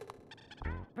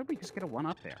did we just get a 1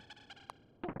 up there?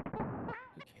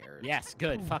 Who cares? Yes,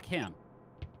 good. Fuck him.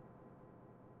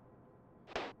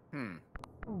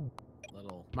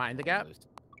 Little. Mind the gap.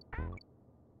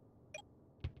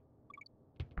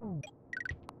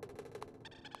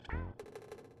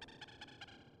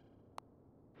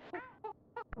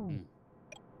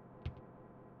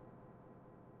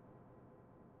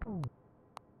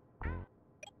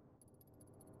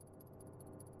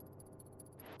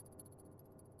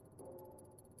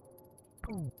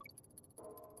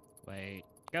 Wait,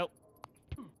 go.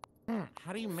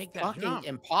 How do you make that Fucking jump?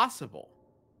 impossible.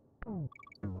 And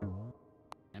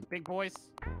big boys.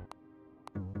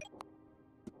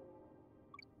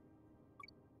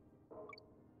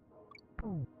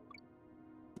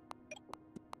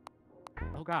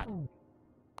 Oh God.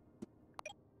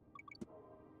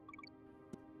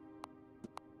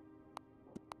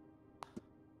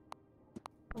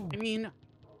 I mean,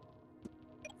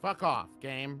 Fuck off,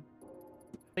 game.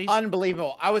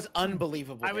 Unbelievable. I was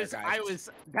unbelievable. That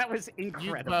was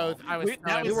incredible. Both. I was.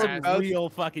 That was impressed. a real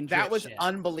fucking. That was shit.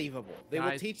 unbelievable. They will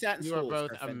Guys, teach that in You schools. are both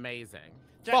Griffin. amazing.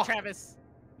 Jack Travis,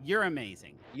 you're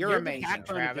amazing. You're the amazing,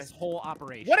 backbone of Travis. this whole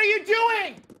operation. What are you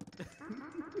doing?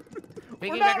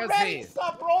 We're not ready.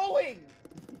 Stop rolling.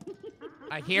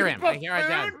 I hear him. I hear our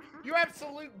dad. You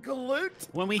absolute galoot.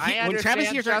 When we I when Travis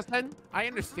understand, hears Justin. I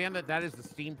understand that is the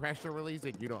steam pressure release,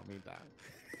 and you don't mean that.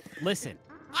 listen,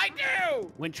 I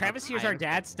do. when Travis hears our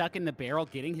dad stuck in the barrel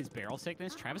getting his barrel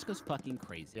sickness, Travis goes fucking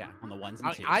crazy. Yeah. On the ones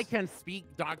and twos. I can speak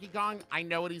Donkey Kong. I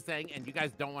know what he's saying, and you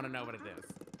guys don't want to know what it is.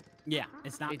 Yeah,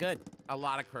 it's not It's good. A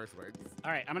lot of curse words. All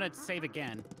right, I'm gonna save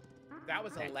again. That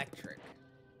was electric.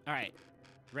 All right,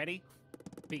 ready?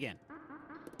 Begin.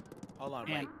 Hold on.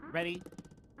 And ready?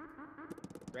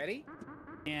 Ready?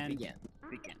 And Begin.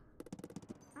 begin.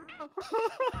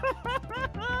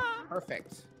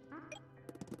 Perfect.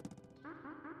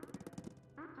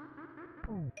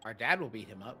 Our dad will beat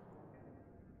him up.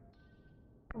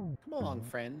 Come along,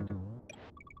 friend.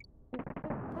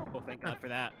 Well, thank God for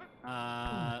that.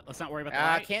 Let's not worry about the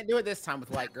I light. can't do it this time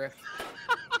with Light Griff.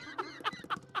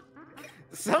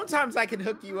 Sometimes I can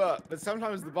hook you up, but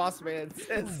sometimes the boss man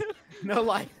says no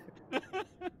light.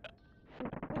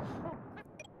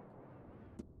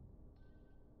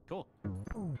 Cool.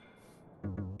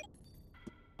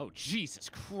 Oh, Jesus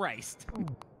Christ.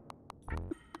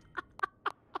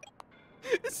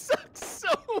 This sucks so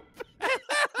bad.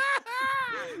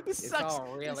 This It's sucks.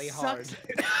 all really It hard.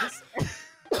 sucks.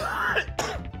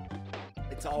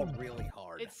 It's all really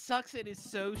hard. It sucks. It is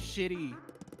so shitty.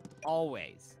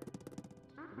 Always.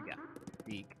 Here we go.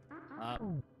 Peek. Up.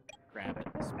 Grab it.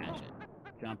 Smash it.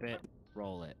 Jump it.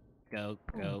 Roll it. Go,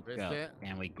 go, Wrist go. it.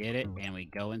 And we get it. And we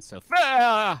go in so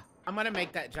far. I'm gonna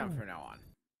make that jump from now on.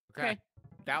 Okay.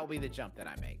 That will be the jump that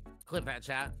I make. Clip that,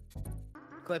 chat.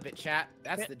 Clip it, chat.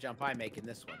 That's the jump I make in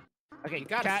this one. Okay, You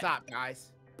gotta chat. stop,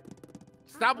 guys.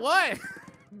 Stop what?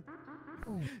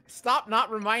 Stop not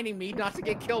reminding me not to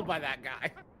get killed by that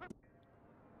guy.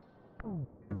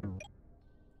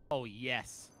 Oh,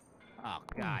 yes. Oh,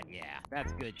 God, yeah.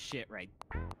 That's good shit, right?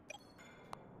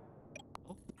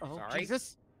 Oh, Sorry.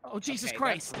 Jesus. Oh, Jesus Okay,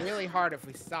 Christ. That's really hard if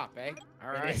we stop, eh? All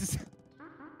It right. is.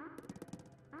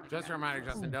 Just a reminder,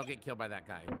 Justin, don't get killed by that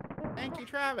guy. Thank you,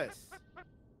 Travis.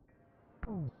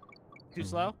 Too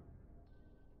slow?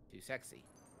 Too sexy.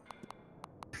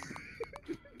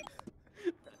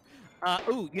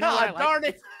 Ooh, you know what I like? darn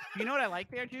it! You know what I like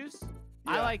there, Juice?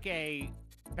 I Yeah. like a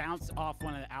bounce off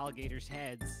one of the alligator's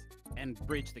heads and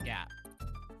bridge the gap.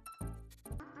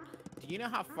 Do you know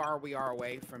how far we are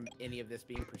away from any of this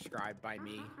being prescribed by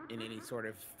me in any sort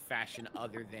of fashion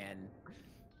other than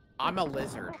I'm a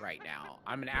lizard right now.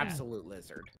 I'm an absolute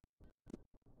lizard.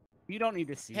 You don't need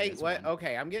to see. Hey, this what? one.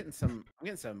 Okay, I'm getting some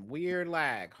weird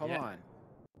lag. Hold on.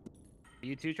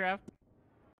 You too, Trav?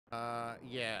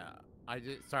 Yeah. I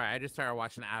just started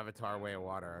watching Avatar: Way of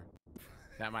Water.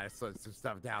 That might have slowed some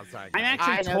stuff down. Sorry, I'm guys.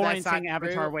 actually I know that's torrenting not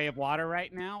Avatar: true. Way of Water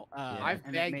right now. I've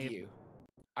and it may- begged you.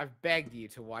 I've begged you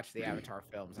to watch the Avatar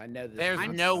films. I know this. There's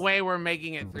no way we're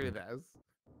making it through this.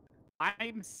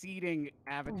 I'm seeding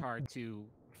Avatar to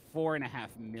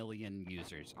 4.5 million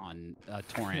users on a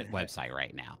torrent website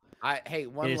right now. Hey,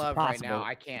 It one is love right now. possible.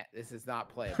 I can't. This is not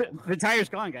playable. The tire's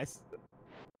gone, guys.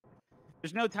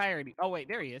 There's no tire. Oh wait,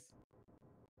 there he is.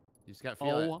 You just got to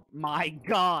feel it. Oh my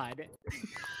god.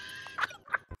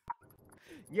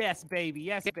 Yes, baby.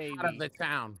 Yes, Get baby. out of the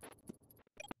town.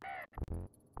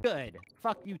 Good.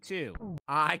 Fuck you too.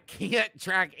 I can't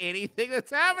track anything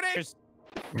that's happening. There's-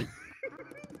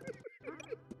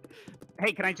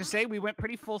 Hey, can I just say we went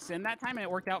pretty full sin that time and it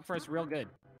worked out for us real good.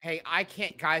 Hey, I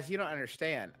can't, guys. You don't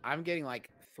understand. I'm getting like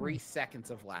 3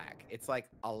 seconds of lag. It's like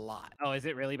a lot. Oh, is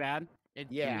it really bad?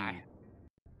 Yeah.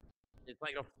 It's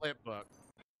like a flip book.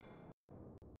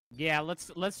 Yeah,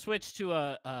 let's switch to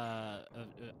a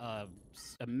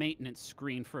maintenance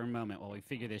screen for a moment while we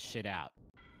figure this shit out.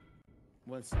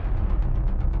 Once.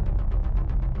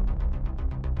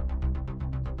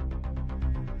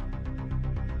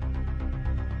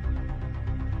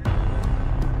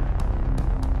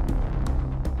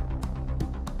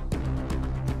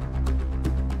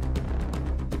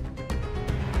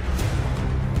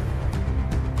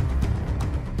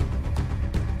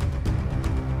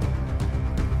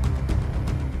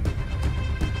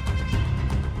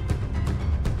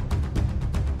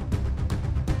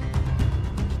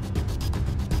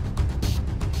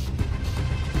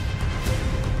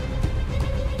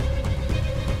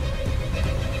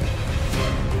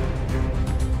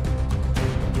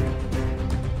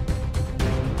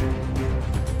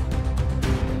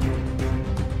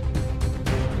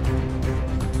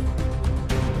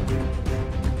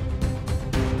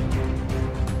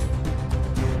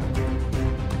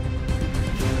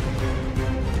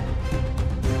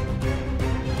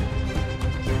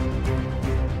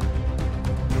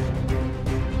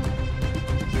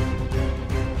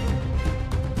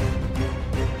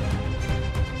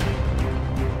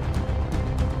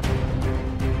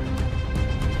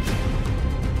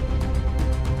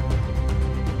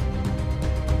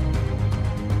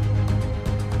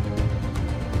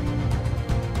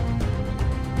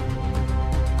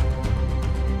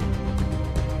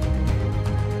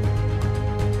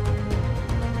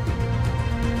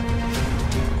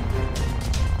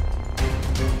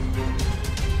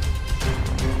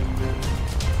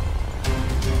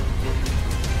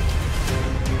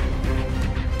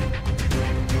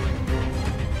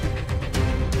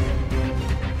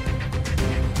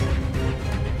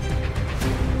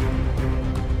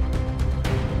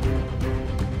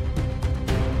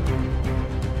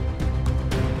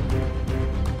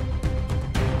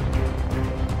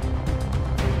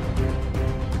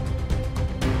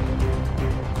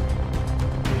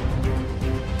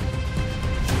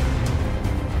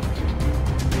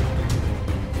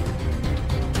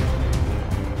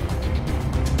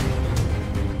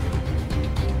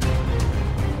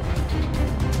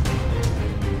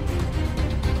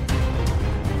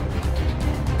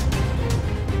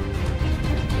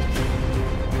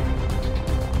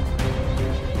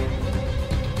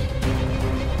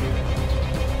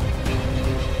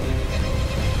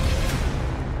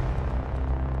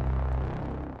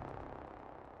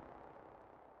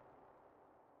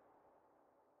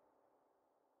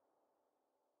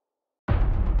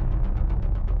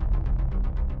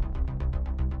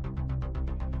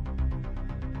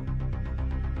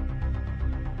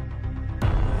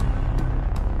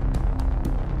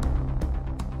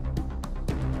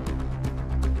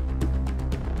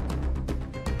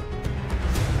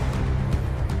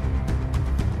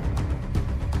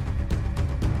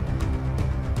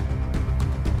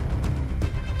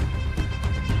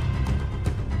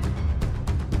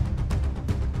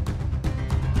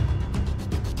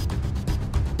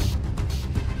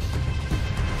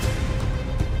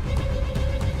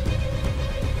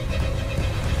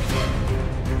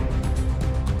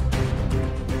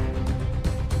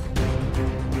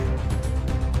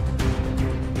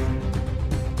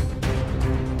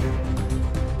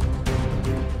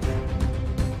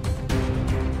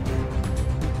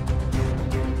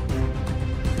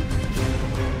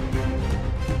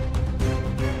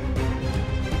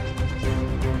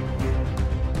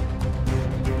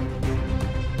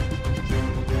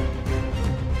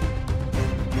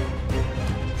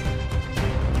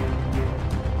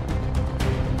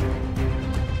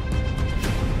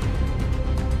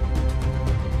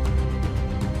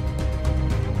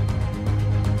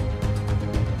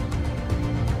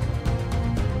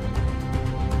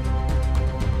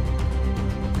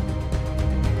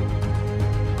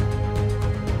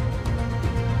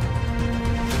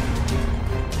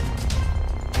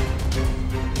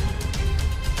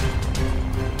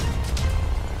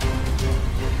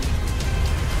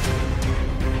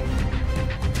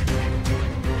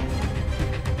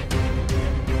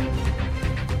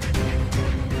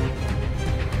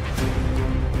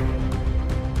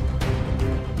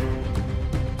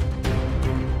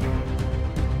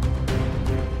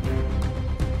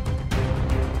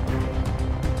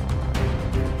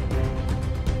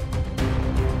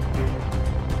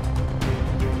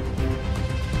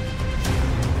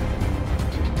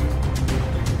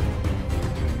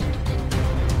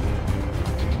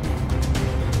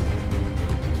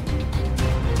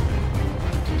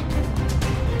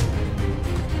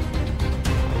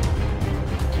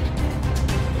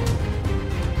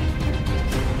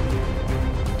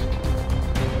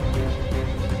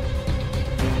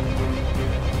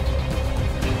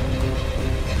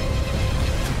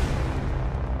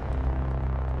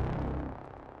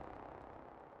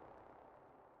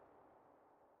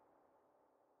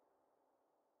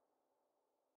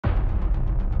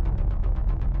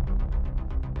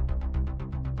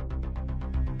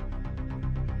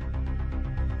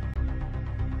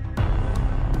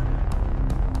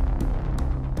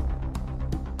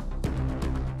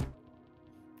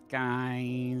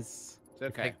 guys. It's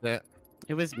okay.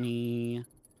 It was me.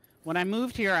 When I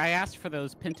moved here, I asked for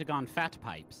those Pentagon fat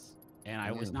pipes, and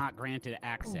I was not granted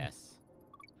access.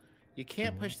 You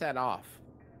can't push that off.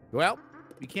 Well,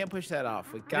 you can't push that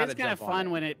off. We got to. It's kind of fun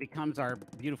when it becomes our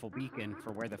beautiful beacon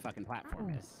for where the fucking platform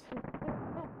is.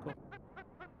 Cool.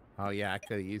 Oh yeah, I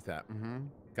could have used that.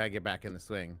 Gotta get back in the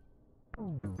swing.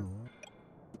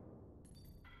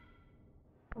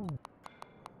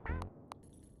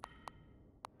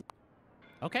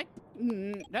 Okay,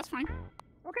 that's fine.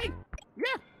 Okay, yeah.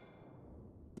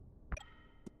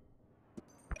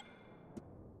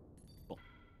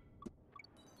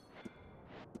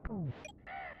 Cool.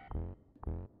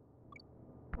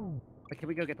 Wait, can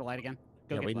we go get the light again?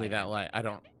 Go Yeah, get we the need that light. I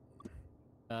don't.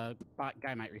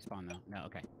 Guy might respawn though. No,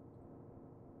 okay.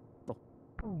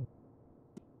 Cool.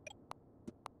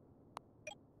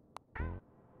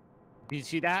 Do you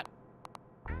see that?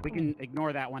 We can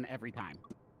ignore that one every time.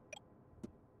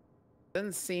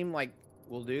 Doesn't seem like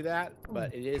we'll do that,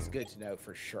 but it is good to know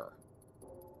for sure.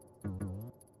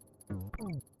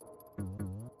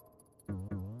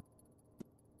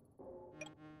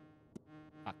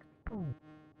 Fuck.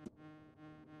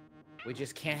 We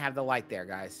just can't have the light there,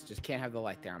 guys. Just can't have the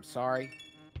light there. I'm sorry.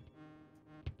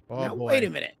 Oh, no, boy. wait a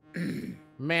minute.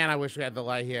 Man, I wish we had the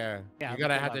light here. Yeah, you're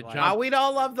gonna have to jump. Oh, we'd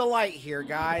all love the light here,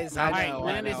 guys. All I right, know,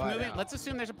 when I it is know, I moving, know. let's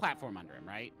assume there's a platform under him,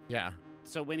 right? Yeah.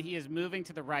 So when he is moving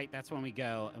to the right, that's when we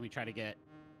go and we try to get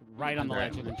right on the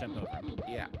ledge and then jump over him.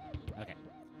 Yeah. Okay.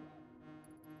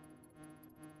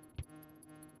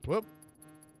 Whoop.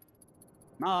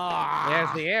 Ah!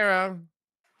 There's the arrow.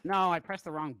 No, I pressed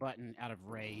the wrong button out of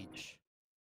rage.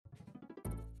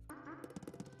 We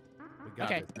got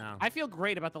Okay, this now. I feel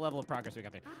great about the level of progress we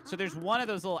got there. So there's one of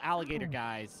those little alligator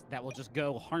guys that will just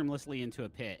go harmlessly into a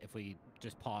pit if we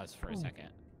just pause for a second.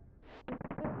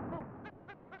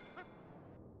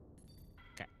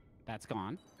 Okay, that's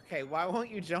gone. Okay, why won't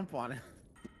you jump on it?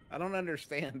 I don't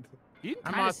understand. You can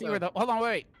I'm kind of see also- where the... Hold on,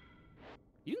 wait.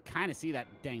 You can kind of see that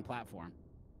dang platform.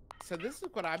 So this is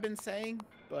what I've been saying,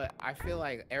 but I feel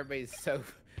like everybody's so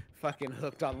fucking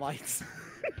hooked on lights.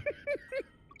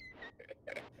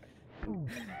 You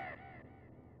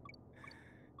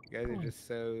guys are just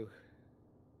so...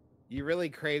 You really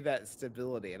crave that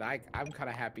stability, and I'm kind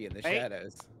of happy in the Hey.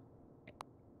 shadows.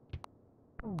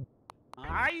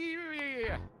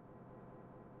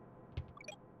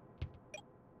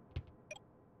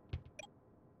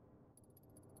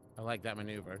 I like that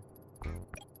maneuver.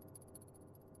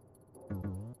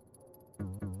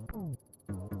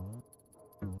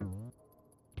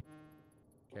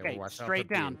 Okay, we'll watch out straight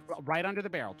for down, beams. right under the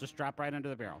barrel. Just drop right under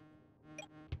the barrel.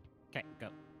 Okay, go.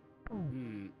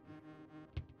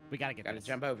 We gotta get Gotta this.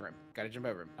 jump over him. Gotta jump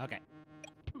over him. Okay.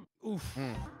 Oof.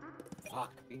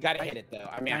 Fuck. You gotta hit it, though.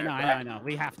 I mean, I know.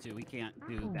 We have to. We can't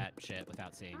do that shit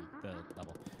without seeing the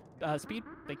level. Speed,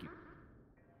 thank you.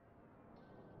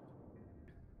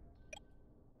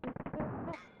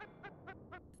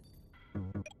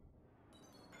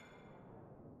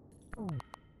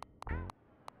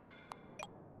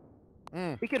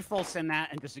 We could full send that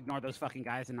and just ignore those fucking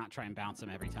guys and not try and bounce them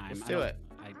every time. Let's do it.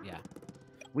 Yeah.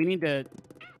 We need to...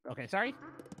 Okay, sorry?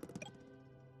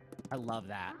 I love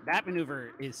that. That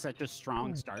maneuver is such a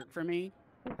strong start for me.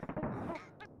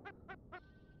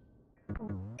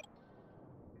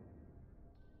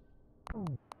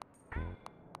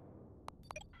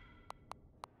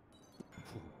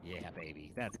 Yeah,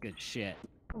 baby. That's good shit.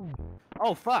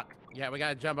 Oh, fuck. Yeah, we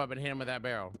gotta jump up and hit him with that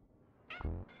barrel.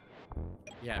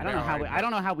 Yeah, I don't know barrel how right we, there. I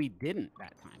don't know how we didn't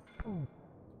that time.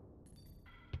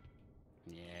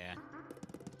 Yeah.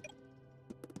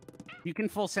 You can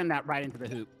full send that right into the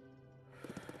hoop.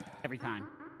 Every time.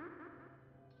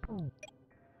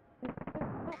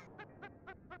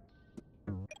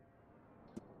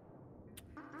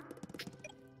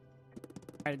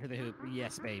 Right into the hoop.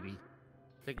 Yes, baby.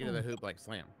 Take you to the hoop like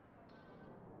slam.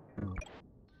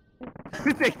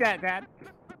 Take that, Dad.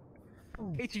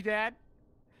 Hate you, Dad.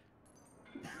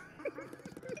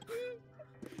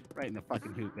 Right in the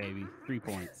fucking hoop, baby. 3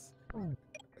 points.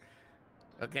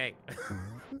 Okay.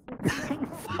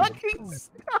 Fucking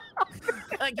stop.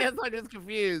 I guess I'm just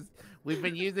confused. We've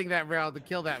been using that barrel to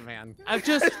kill that man.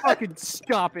 Just fucking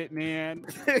stop it, man.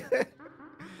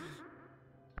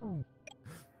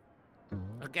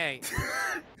 Okay.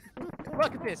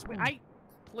 Look at this.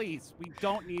 Please, we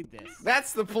don't need this.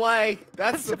 That's the play.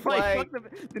 That's the play. Fuck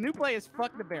the new play is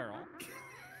fuck the barrel.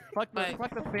 Fuck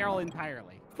the barrel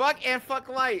entirely. Fuck and fuck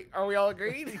light. Are we all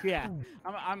agreed? Yeah,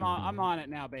 I'm on it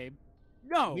now, babe.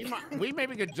 No. We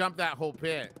maybe could jump that whole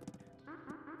pit.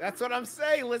 That's what I'm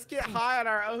saying. Let's get high on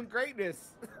our own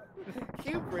greatness.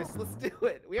 Hubris, let's do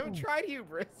it. We haven't tried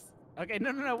hubris. Okay,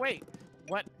 no, wait.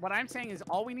 What I'm saying is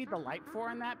all we need the light for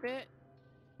in that bit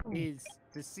is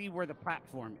to see where the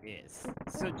platform is.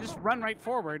 So just run right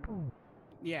forward.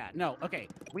 Yeah, no, okay.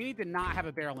 We need to not have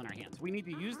a barrel in our hands. We need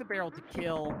to use the barrel to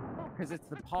kill, because it's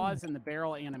the pause and the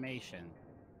barrel animation.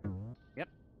 Yep,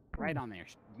 right on there.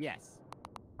 Yes.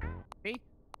 See?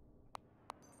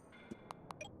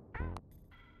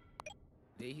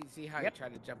 Did you see how he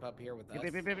tried to jump up here with us?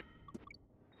 Yep.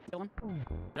 Kill him.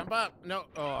 Jump up. No.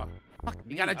 Oh. Fuck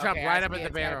You gotta jump right up at the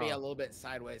barrel. Be a little bit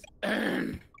sideways.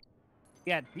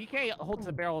 Yeah, DK holds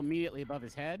the barrel immediately above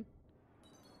his head.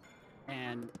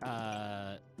 And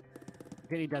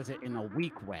Diddy does it in a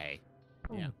weak way.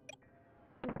 Yeah.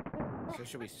 So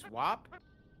should we swap?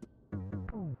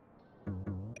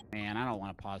 Man, I don't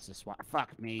want to pause the swap.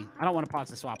 Fuck me. I don't want to pause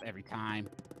the swap every time.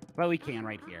 But we can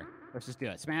right here. Let's just do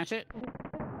it. Smash it.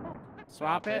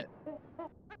 Swap it.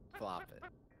 Flop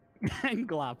it. And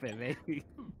glop it, baby.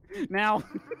 Now,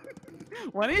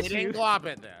 what is We didn't glop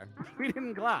it there. We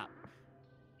didn't glop.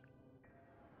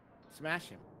 Smash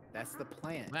him. That's the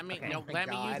plan. Let me Okay. no, Thank let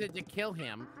me use God. it to kill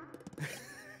him.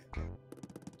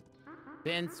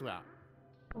 Then swap.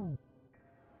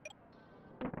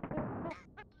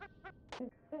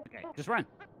 Okay, just run.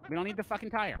 We don't need the fucking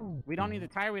tire. We don't need the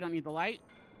tire. We don't need the light.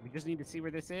 We just need to see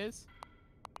where this is.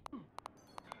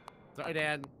 Sorry,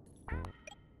 Dad.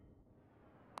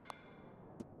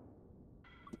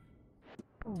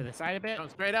 To the side a bit. No,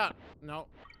 straight up. No.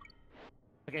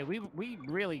 Okay, we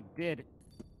really did.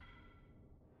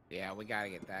 Yeah, we gotta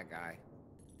get that guy.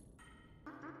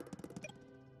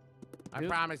 I Dude.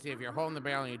 promise you, if you're holding the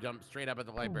barrel and you jump straight up at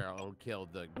the light barrel, it'll kill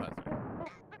the buzzer.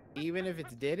 Even if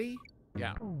it's Diddy?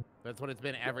 Yeah. That's what it's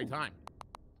been every time.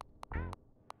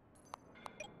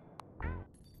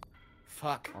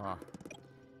 Fuck. Oh.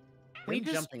 Him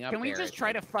jumping up Can we there just is try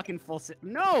like- to fucking full sit?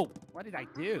 No! What did I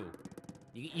do?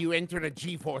 You entered a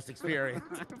G-force experience.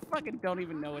 I fucking don't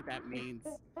even know what that means.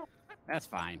 That's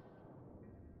fine.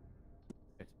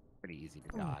 It's pretty easy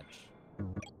to dodge.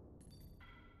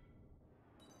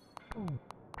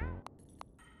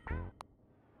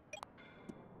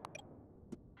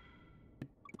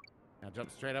 Now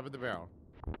jump straight up at the barrel.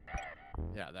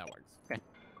 Yeah, that works.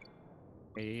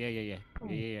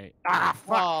 Yeah. Ah,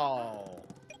 fuck! Oh.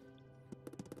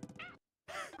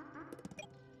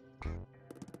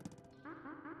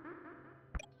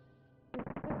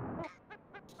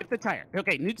 Skip the tire.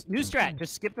 Okay, new strat.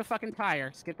 Just skip the fucking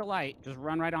tire. Skip the light. Just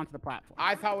run right onto the platform.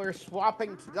 I thought we were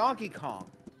swapping to Donkey Kong.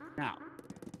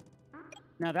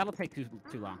 No, that'll take too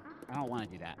long. I don't want to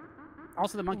do that.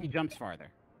 Also, the monkey jumps farther,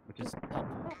 which is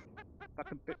helpful.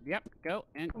 Fucking, yep, go,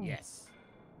 and yes.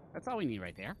 That's all we need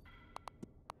right there.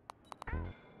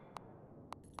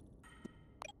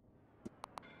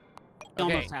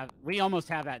 Okay. We almost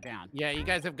have that down. Yeah, you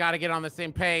guys have got to get on the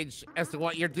same page as to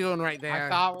what you're doing right there. I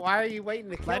thought, why are you waiting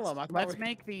to kill him? I thought Let's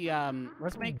make the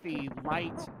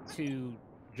light to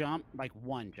jump like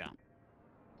one jump.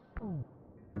 You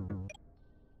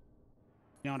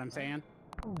know what I'm saying?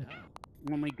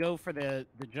 When we go for the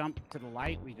jump to the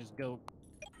light, we just go.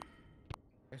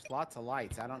 There's lots of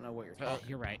lights. I don't know what you're Oh, talking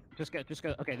you're right. Just go.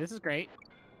 Okay, this is great.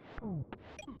 God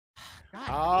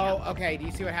Oh, damn. okay. Do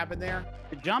you see what happened there?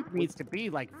 The jump needs to be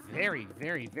like very,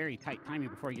 very, very tight timing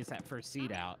before he gets that first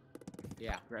seed out.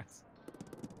 Yeah. Gross.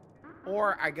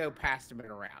 Or I go past him and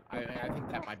around. I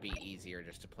think that might be easier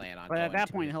just to plan on. But at going that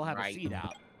to point, his he'll have right. a seed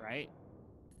out, right?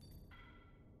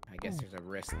 I guess there's a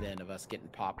risk then of us getting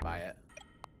popped by it.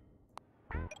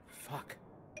 Fuck.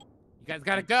 You guys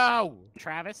got to go.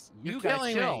 Travis, You're you gotta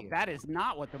killing chill. me. That is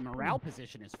not what the morale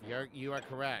position is for. You are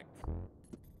correct.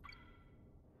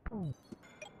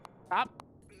 Stop.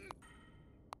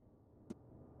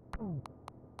 Oh.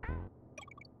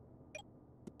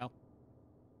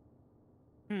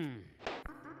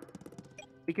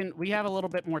 We have a little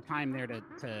bit more time there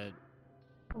to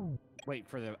wait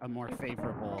for a more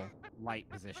favorable light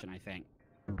position, I think.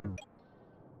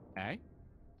 Okay.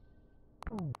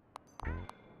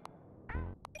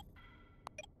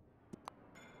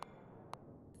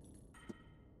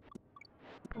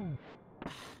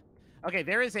 Okay,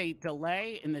 there is a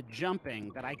delay in the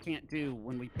jumping that I can't do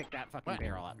when we pick that fucking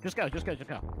barrel up. Just go.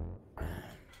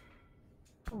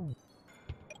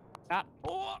 Stop.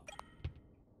 Oh.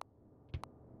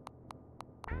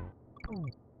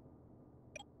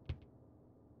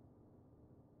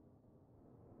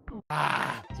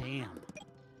 Ah, damn.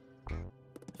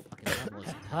 Fucking level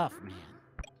is tough, man.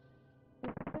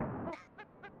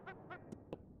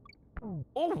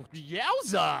 Oh,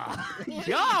 yowza!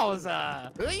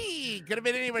 Yowza! Hey, could have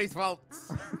been anybody's fault.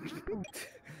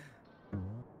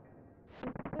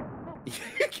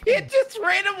 can't just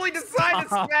randomly decide to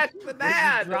smash the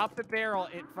dad. Drop the barrel.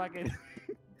 It fucking.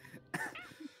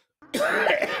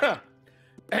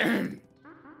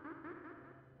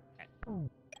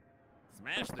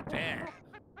 Smash the dad.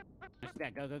 Smash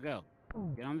that. Go, go, go.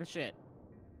 Get on the shit.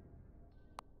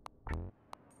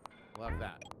 Love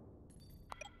that.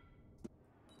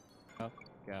 Go,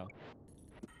 go.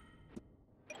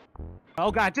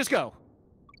 Oh God, just go.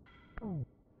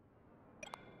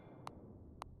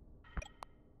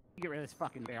 Get rid of this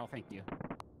fucking barrel, thank you.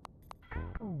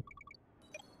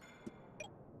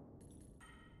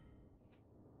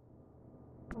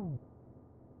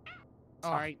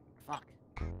 Sorry. Fuck.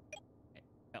 Okay,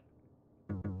 go.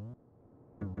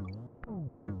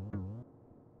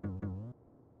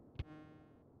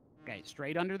 Okay,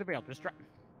 straight under the barrel. Just drop.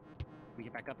 Let me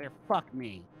get back up there. Fuck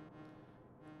me.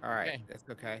 All right, Okay. that's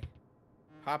okay.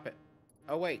 Hop it.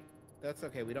 Oh wait, that's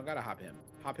okay. We don't gotta hop him.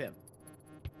 Hop him.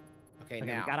 Okay, Okay,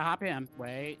 now. we gotta hop in.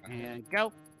 Wait, Okay. and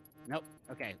go. Nope.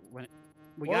 Okay, we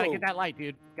Whoa. gotta get that light,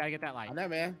 dude. Gotta get that light. I know,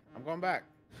 man. I'm going back.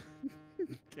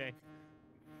 Okay.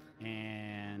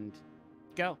 And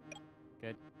go.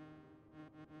 Good.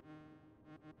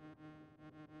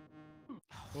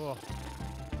 Oh.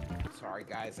 Sorry,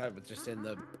 guys. I was just in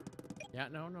the Yeah,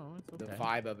 no, it's okay.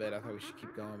 vibe of it. I thought we should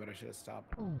keep going, but I should have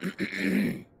stopped.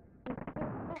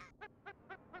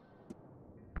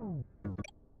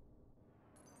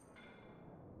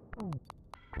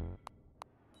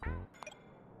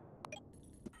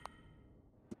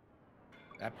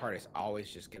 That part is always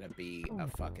just gonna be a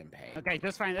fucking pain. Okay,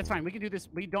 that's fine. That's fine. We can do this.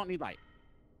 We don't need light.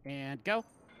 And go.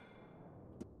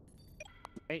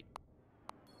 Hey.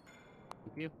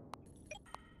 Thank you.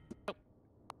 Oh.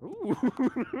 Ooh.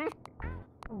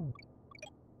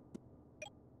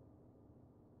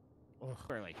 Oh,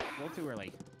 early. A little too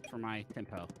early for my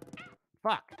tempo.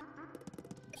 Fuck.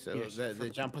 So Yes. the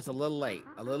jump was a little late.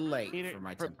 A little late Peter, for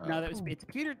my for- tempo. No, it's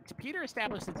Peter. Peter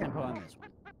established the tempo on this one.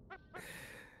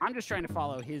 I'm just trying to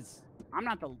follow his. I'm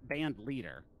not the band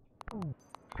leader. Ooh,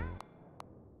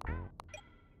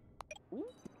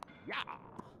 yeah.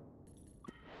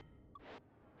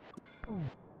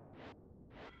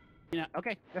 You know,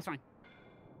 okay, that's fine.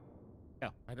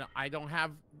 I don't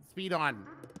have speed on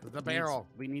the barrel.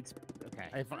 We need.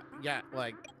 Okay. Yeah,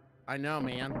 like I know,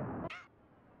 man.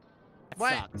 That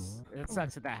What? sucks. It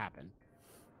sucks that happened.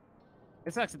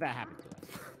 It sucks that happened to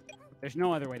us. There's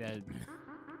no other way to.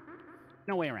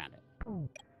 No way around it.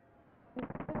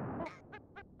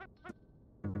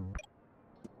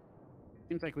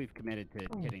 Seems like we've committed to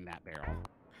hitting that barrel.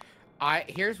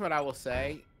 Here's what I will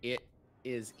say. It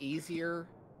is easier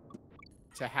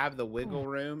to have the wiggle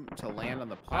room to land on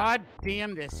the platform. God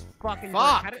damn this fucking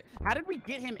Fuck. How did we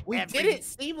get him? We every... did it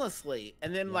seamlessly,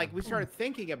 and then like we started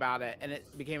thinking about it, and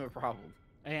it became a problem.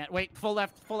 And wait, full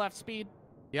left speed.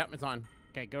 Yep, it's on.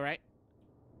 Okay, go right.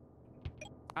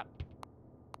 Up.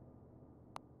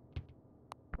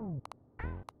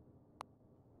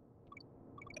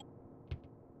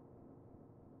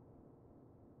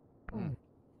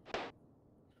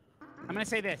 I'm gonna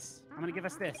say this. I'm gonna give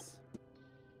us this.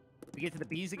 If we get to the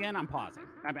B's again, I'm pausing.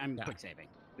 I'm quick saving.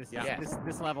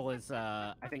 This level is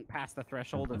I think past the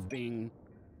threshold of being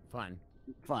Fun.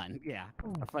 fun. Yeah,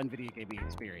 a fun video game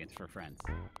experience for friends.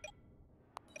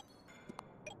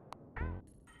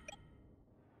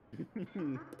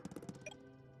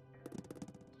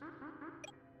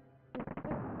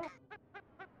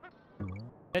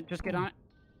 Just get on it.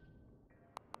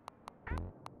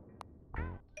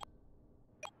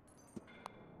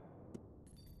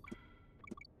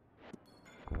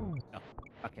 Oh,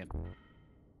 fuck him.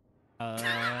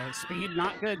 Speed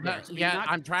not good. There. Speed Yeah, not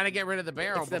I'm trying to get rid of the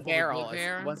barrel. It's the before we barrel. get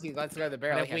there. Once he lets go of the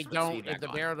barrel, And if he we has to put speed don't, if back the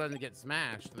on. barrel doesn't get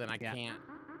smashed, then I Yeah. can't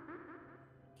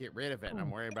get rid of it. And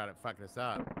I'm worried about it fucking us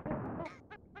up.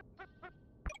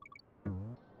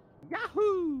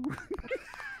 Yahoo!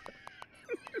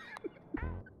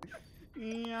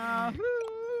 Yahoo!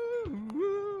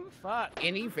 Fuck.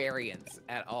 Any variance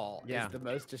at all Yeah. is the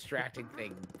most distracting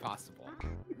thing possible.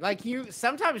 Like you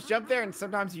sometimes jump there and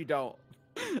sometimes you don't.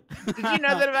 Did you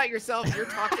know that about yourself? Your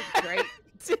toxic trait.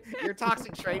 Your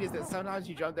toxic trait is that sometimes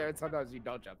you jump there and sometimes you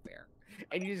don't jump there,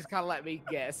 and you just kind of let me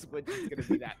guess which is gonna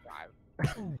be that time.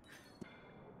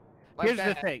 Like Here's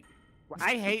that. the thing.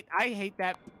 I hate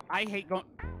that. I hate going.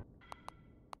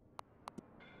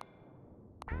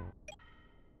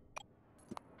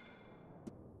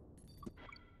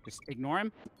 Just ignore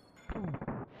him.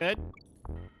 Good.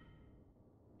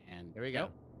 And There we go.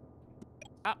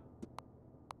 Up.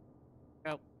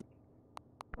 Go.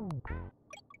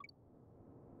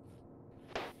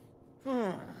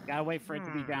 Gotta wait for it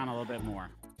to be down a little bit more.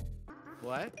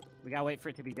 What? We gotta wait for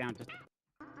it to be down just.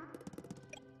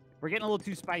 We're getting a little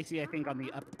too spicy, I think, on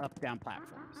the up-down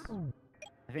platforms.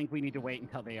 I think we need to wait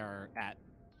until they are at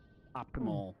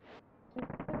optimal.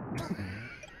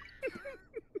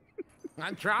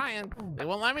 I'm trying. They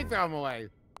won't let me throw them away.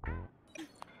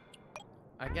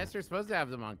 I guess you're supposed to have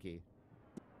the monkey.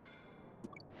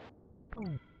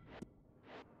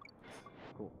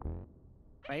 Cool.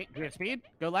 Wait, do we have speed?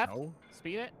 Go left. No.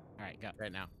 Speed it. All right, go.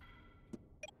 Right now.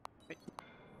 Wait.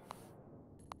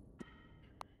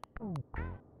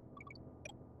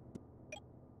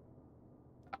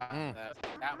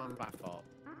 That one's my fault.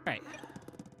 All right.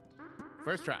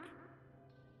 First try.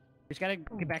 We just gotta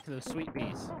get back to those sweet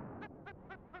bees.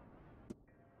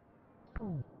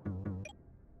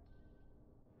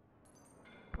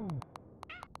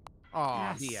 Oh,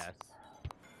 Yes. BS.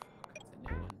 That's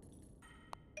a new one.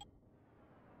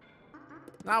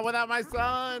 Not without my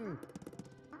son.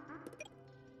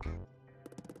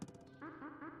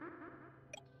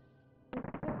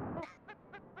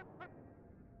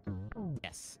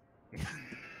 Yes.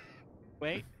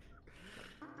 Wait.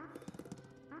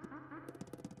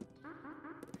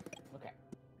 Okay.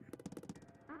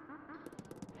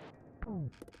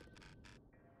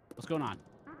 What's going on?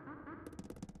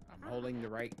 I'm holding the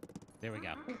right. There we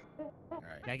go. All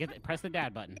right. Gotta get press the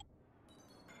dad button.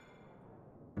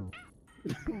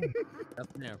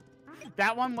 That's new.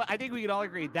 That one, I think we could all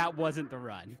agree that wasn't the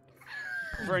run.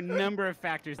 For a number of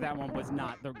factors, that one was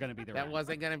not going to be the run. That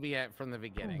wasn't going to be it from the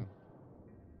beginning.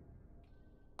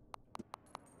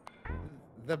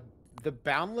 The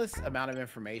boundless amount of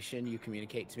information you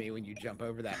communicate to me when you jump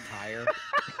over that tire.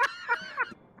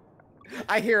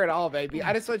 I hear it all, baby.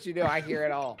 I just want you to know I hear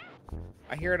it all.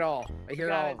 I hear it all. I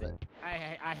hear all of it.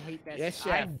 I hate that. Yes,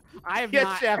 chef. I have Yes,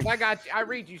 not. chef. I got you. I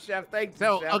read you, chef. Thank you,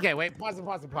 So, chef. okay, wait, pause it.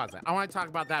 I want to talk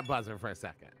about that buzzer for a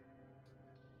second.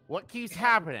 What keeps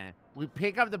happening? We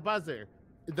pick up the buzzer,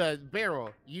 the barrel,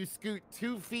 you scoot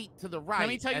 2 feet to the right,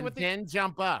 me tell you and what the- then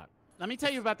jump up. Let me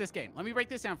tell you about this game. Let me break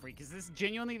this down for you, because this is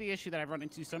genuinely the issue that I've run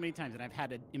into so many times, and I've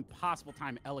had an impossible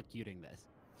time elocuting this.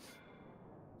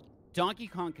 Donkey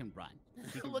Kong can run.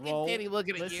 He can Look roll. at Danny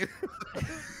looking at Listen- you.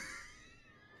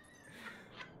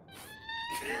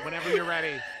 Whenever you're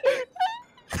ready.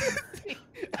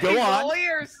 Go He's on. all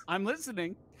ears. I'm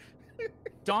listening.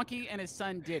 Donkey and his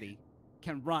son Diddy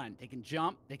can run. They can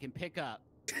jump. They can pick up.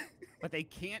 But they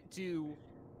can't do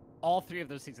all three of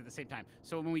those things at the same time.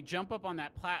 So when we jump up on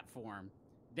that platform,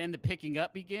 then the picking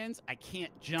up begins. I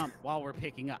can't jump while we're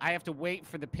picking up. I have to wait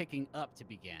for the picking up to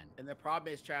begin. And the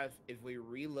problem is, Trav, if we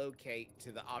relocate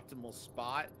to the optimal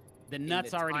spot, The in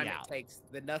nut's the already time out. It takes,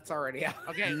 the nut's already out.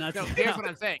 Okay, Nuts so out. here's what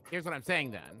I'm saying. Here's what I'm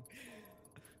saying then.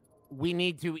 We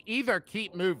need to either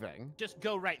keep moving Just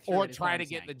go right through or it is try what to I'm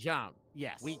get saying. the jump.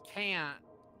 Yes. We can't.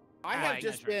 I Right, have just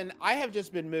that's right. been. I have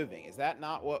just been moving. Is that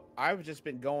not what I've just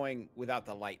been going without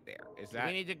the light there? Is that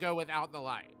We need to go without the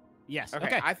light. Yes. okay?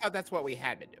 Okay. I thought that's what we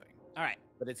had been doing, All right.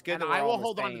 but it's good And that we're I all will the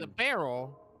hold on to the same-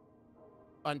 barrel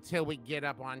until we get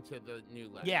up onto the new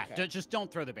ledge. Yeah. Okay. Just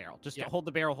don't throw the barrel. Just Yeah. hold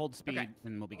the barrel, hold speed, Okay.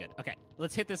 and we'll be good. Okay.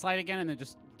 Let's hit this light again and then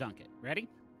just dunk it. Ready?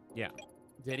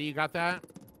 Diddy, you got that?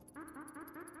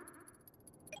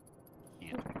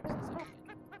 Yeah.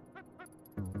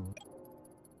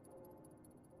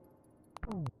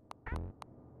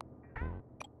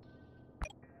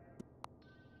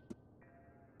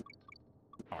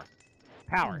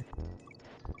 Power.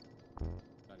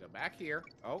 I'll go back here.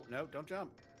 Oh no! Don't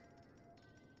jump.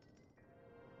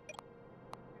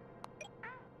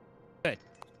 Good.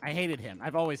 I hated him.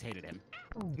 I've always hated him.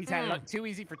 He's had it too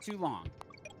easy for too long.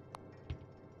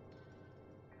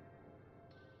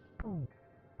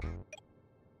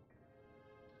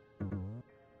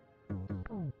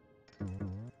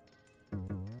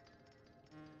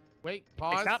 Wait,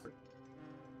 pause. stop.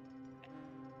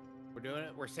 We're doing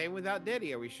it. We're saying without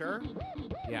Diddy. Are we sure?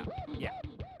 Yeah.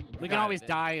 We can got always it.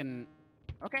 die and...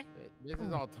 Okay. This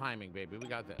is all timing, baby. We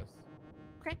got this.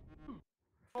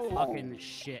 Fucking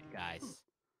shit, guys.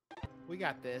 We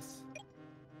got this.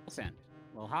 Full send.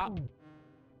 Little hop.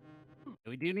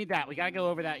 We do need that. We gotta go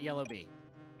over that yellow bee.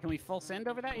 Can we full send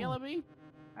over that yellow bee?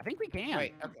 I think we can.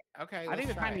 Wait. Okay. Okay. I think let's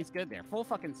the try it. timing's good there. Full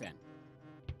fucking send.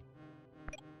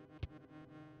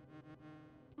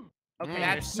 Okay, Mm. there's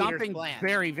That's Peter's something plan.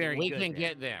 very, very We good can there.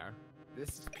 get there. This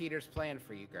is Peter's plan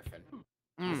for you, Griffin.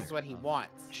 Mm. This is what he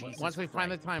wants. Jesus Once we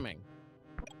find the Christ. timing.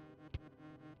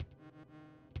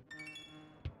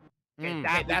 Okay,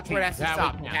 Mm. that's where it has to That we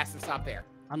stop. It can. has to stop there.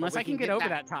 Unless we I can can get get over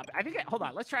that- that top. I think. Hold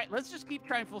on. Let's try. Let's just keep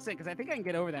trying full send because I think I can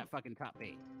get over that fucking top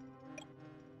bee.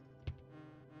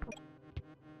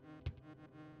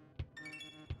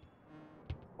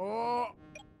 Oh.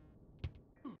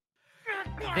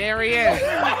 There he is.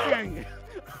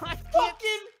 I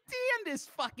can't this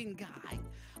fucking guy.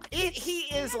 He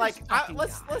is like.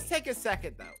 Let's take a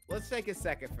second though. Let's take a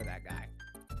second for that guy.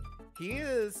 He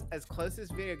is as close as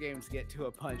video games get to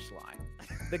a punchline.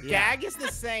 The gag is the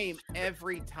same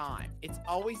every time. It's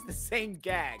always the same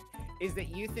gag. Is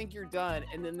that you think you're done,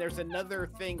 and then there's another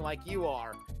thing like you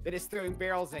are that is throwing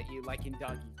barrels at you, like in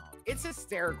Donkey Kong. It's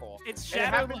hysterical. It's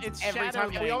Shadow. It's every Shadow time.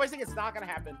 Link. And we always think it's not gonna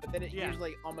happen, but then it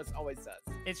usually almost always does.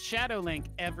 It's Shadow Link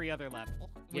every other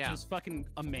level, which is fucking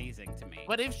amazing to me.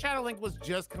 But if Shadow Link was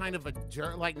just kind of a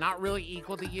jerk, like not really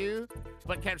equal to you,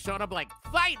 but kept showing up like,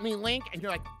 fight me, Link, and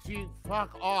you're like, dude,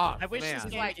 fuck off. I wish man. this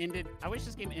game ended. I wish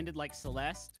this game ended like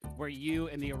Celeste, where you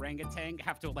and the orangutan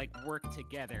have to like work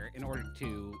together in order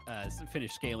to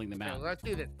finish scaling the mountain. Let's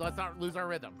do this. Let's not lose our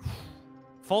rhythm.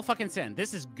 Full fucking send.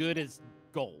 This is good as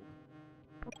gold.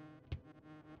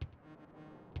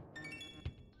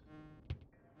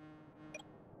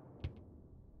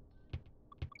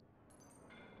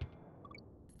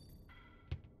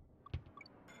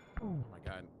 Oh my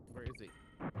god, where is he?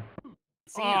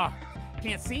 See him.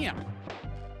 Can't see him.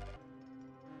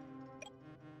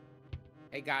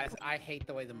 Hey guys, I hate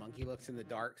the way the monkey looks in the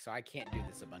dark, so I can't do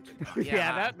this a bunch of times.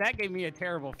 Yeah, that gave me a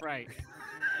terrible fright.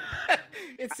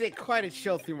 It's quite a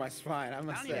chill through my spine, I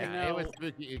must say. Yeah, it was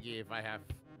spooky oogie if I have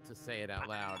to say it out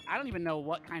loud. I don't even know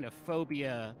what kind of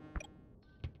phobia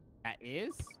that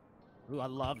is. Ooh, I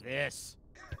love this.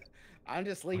 I'm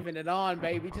just leaving it on,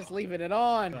 baby. Just leaving it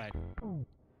on.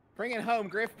 Bring it home,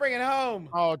 Griff. Bring it home.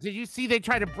 Oh, did you see they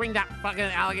tried to bring that fucking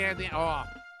alligator at the end? Oh,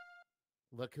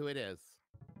 look who it is.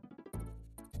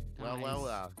 Well.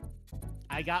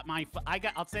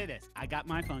 I'll say this. I got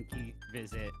my funky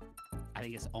visit. I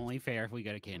think it's only fair if we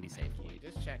go to Candy Safety.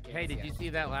 Just check in. Hey, did you see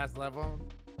that last level?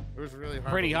 It was really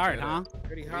hard. Pretty hard, huh?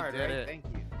 Pretty hard, did right? it. Thank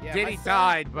you. Yeah, Diddy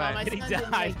died, but my Diddy son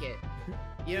didn't died. make it.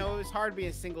 You know, it was hard being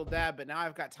a single dad, but now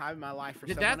I've got time in my life for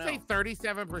did someone that say else.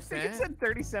 37%? It said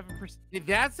 37%. Did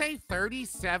that say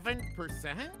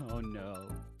 37%? Oh no.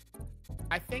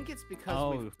 I think it's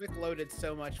because we've quick loaded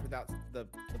so much without the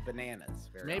bananas.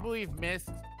 Maybe we've missed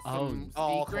Oh, some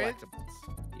all secrets.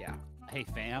 collectibles. Yeah. Hey,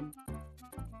 fam.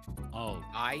 Oh.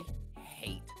 I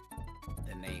hate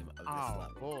the name of this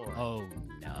level. Boy. Oh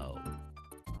no.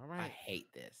 All I right.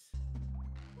 hate this.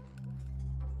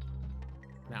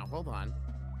 Now, hold on.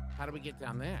 How do we get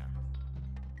down there?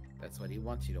 That's what he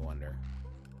wants you to wonder.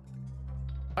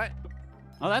 What?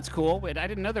 Oh, that's cool. Wait, I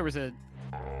didn't know there was a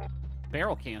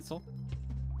barrel cancel.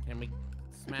 Can we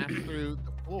smash through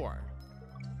the floor?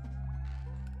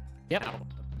 Yep. Now,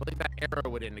 I believe that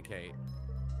arrow would indicate.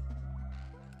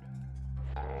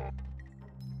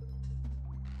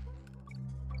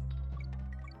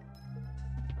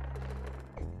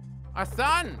 Our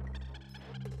son!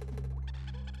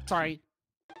 Sorry.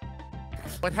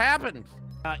 What happened?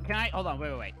 Can I? Hold on.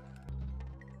 Wait.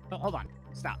 Oh, hold on.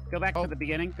 Stop. Go back to the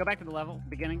beginning. Go back to the level.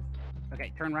 Beginning.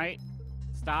 Okay. Turn right.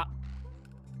 Stop.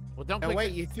 Well, don't No, click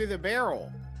wait, you threw the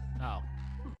barrel. Oh.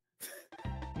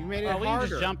 You made it Oh, we harder. can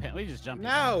just jump in. We just jump in.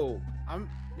 No. All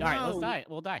right, let's die.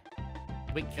 We'll die.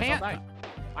 We Guess I'll can't. die.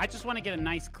 I just want to get a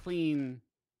nice, clean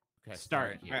Okay,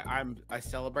 start sorry. here. I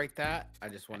celebrate that. I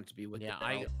just wanted to be with Yeah, the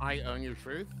barrel. I own your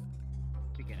truth.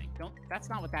 Beginning. Don't. That's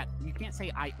not what that. You can't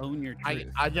say I own your truth.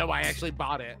 I know. I actually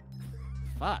bought it.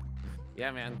 Fuck.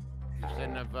 Yeah, man. You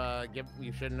shouldn't have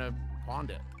you shouldn't have pawned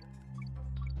it.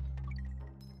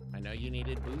 I know you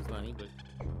needed booze money, but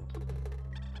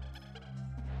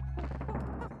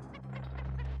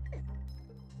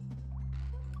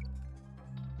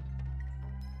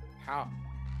How?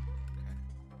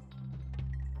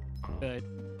 Good.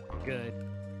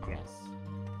 Yes.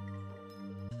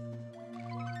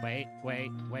 Wait.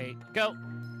 Go.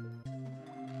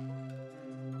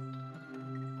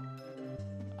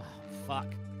 Oh, fuck.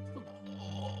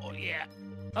 Oh, yeah.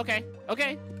 Okay.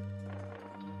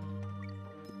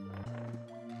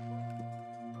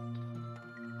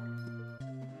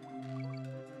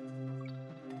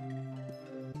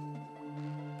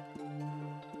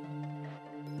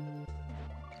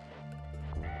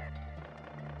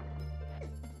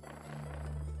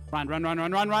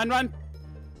 Run.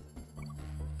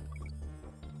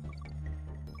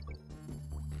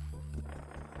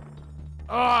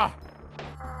 ah.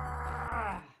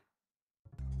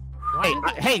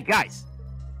 Hey, guys.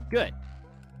 Good.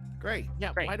 Great.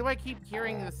 Yeah. Great. Why do I keep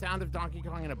hearing the sound of Donkey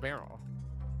Kong in a barrel?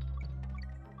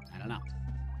 I don't know.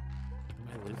 Am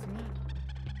I losing it?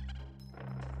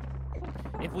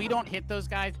 If we don't hit those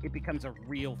guys, it becomes a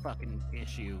real fucking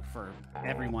issue for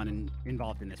everyone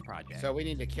involved in this project. So we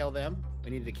need to kill them? We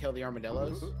need to kill the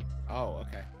armadillos? Oh,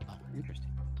 okay. Oh,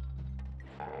 interesting.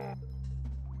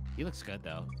 He looks good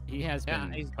though. He has Yeah,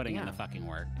 been he's- putting in yeah. the fucking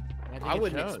work. I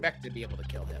wouldn't expect to be able to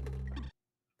kill him.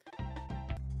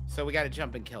 So we got to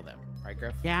jump and kill them, right,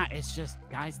 Griff? Yeah, it's just,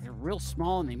 guys, they're real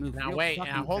small and they move Now real wait,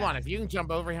 fucking now hold on. fast. If you can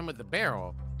jump over him with the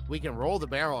barrel, we can roll the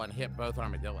barrel and hit both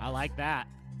armadillos. I like that.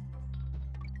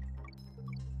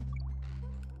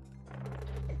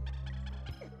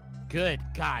 Good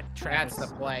God, Travis. That's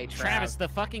the play, Travis, the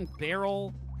fucking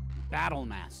barrel battle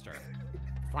master.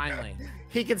 Finally.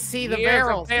 He can see the Years of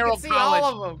barrels. barrel He can see all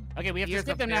of them. Okay, we have to Years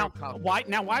skip of them now. barrel college. Why?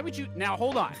 Now, why would you? Now,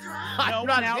 hold on. I'm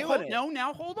not doing it. No,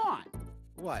 now hold on.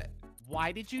 What?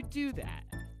 Why did you do that?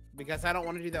 Because I don't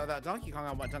want to do that without Donkey Kong.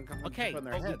 I want Donkey Kong Okay, to put in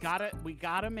their but heads. we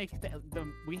gotta make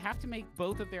we have to make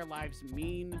both of their lives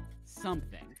mean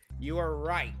something. You are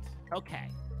right. Okay.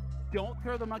 Don't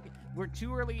throw the monkey. We're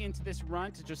too early into this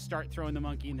run to just start throwing the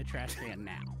monkey in the trash can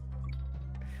now.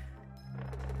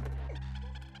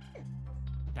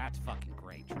 That's fucking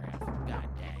great, Trev. God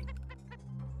dang.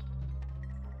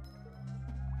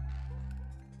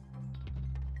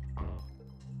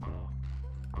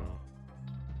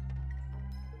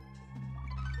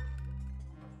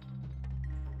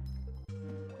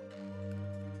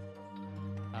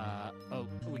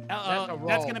 That's a roll.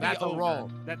 That's gonna be That's a over.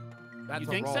 roll. You a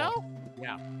think roll. so?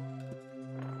 Yeah.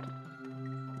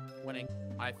 Winning.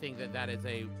 I think that is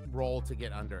a roll to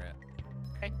get under it.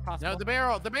 Okay, possible. No, the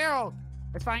barrel.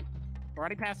 It's fine. We're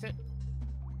already past it.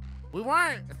 We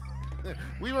weren't.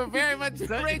 We were very much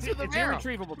right to the It's barrel.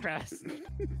 irretrievable, Travis.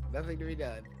 Nothing to be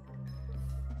done.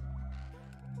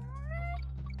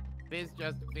 It's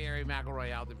just very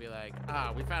McElroyale to be like,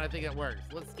 we found a thing that works.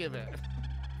 Let's give it.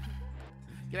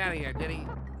 Get out of here, Diddy.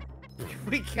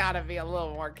 We gotta be a little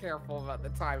more careful about the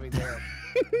timing there.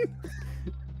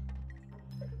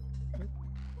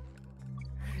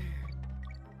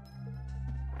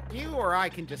 You or I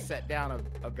can just set down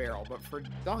a barrel, but for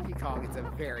Donkey Kong, it's a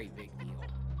very big deal.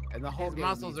 And the whole His game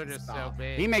muscles needs are to just so stop.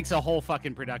 big. He makes a whole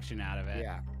fucking production out of it.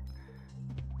 Yeah.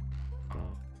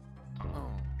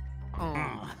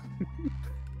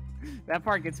 That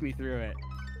part gets me through it.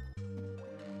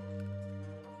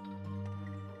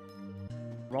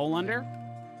 Roll under?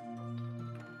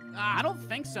 I don't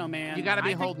think so, man. You gotta be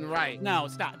I think- holding right. No,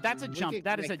 stop. That's a jump. could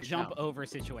That is make a the jump jump. over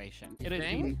situation. You It'd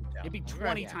think? be Okay,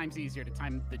 20 yeah. times easier to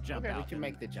time the jump Okay, out. we can than-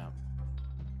 make the jump.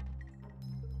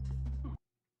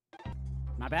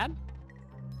 My bad?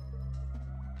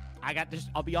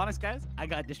 I'll be honest, guys. I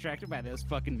got distracted by those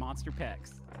fucking monster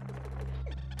pecs.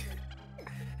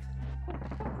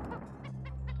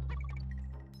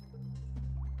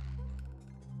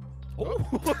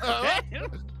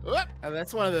 Whoop. And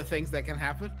that's one of the things that can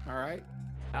happen. All right.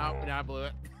 Oh, no, I blew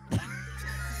it.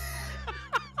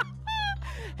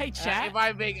 Hey, chat. If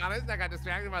I'm being honest, I got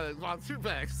distracted by those monster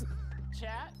packs.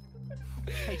 Chat.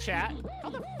 Hey, chat. How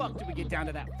the fuck do we get down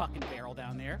to that fucking barrel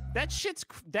down there? That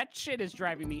shit is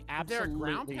driving me Is there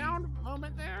absolutely. a ground pound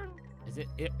moment there? Is it?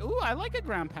 Ooh, I like a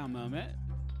ground pound moment.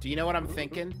 Do you know what I'm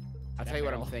thinking? I'll That tell you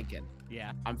what I'm barrel. thinking.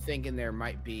 Yeah. I'm thinking there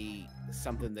might be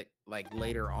something that, like,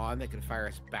 later on that could fire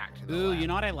us back to the Ooh, lab. you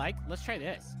know what I like? Let's try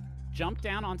this. Jump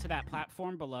down onto that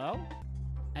platform below,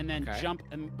 and then Okay. jump,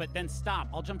 but then stop.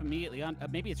 I'll jump immediately on.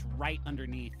 Maybe it's right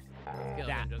underneath Kill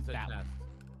that. him, just a that test.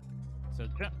 So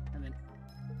jump, and then.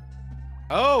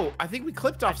 Oh, I think we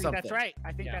clipped I off think something. that's right.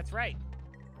 I think Yeah. that's right.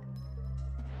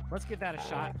 Let's give that a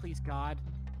shot, please, God.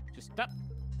 Just stop.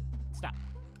 Stop.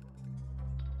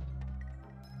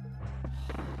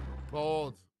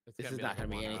 Bold. This is not going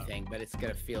to be anything, but it's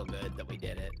going to feel good that we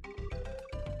did it.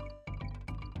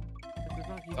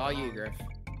 It's all you, Griff.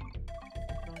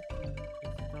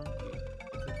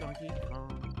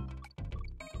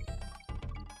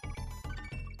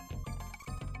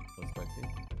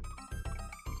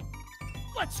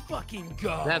 Let's fucking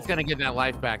go. That's gonna get that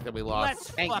life back that we lost.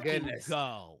 Let's Thank fucking goodness.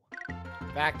 go.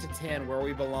 Back to 10, where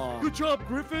we belong. Good job,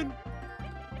 Griffin.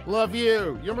 Love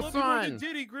you. You're my Love you more than son.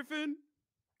 Diddy, Griffin.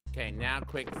 Okay, now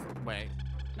quick. Wait.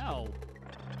 No.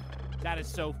 That is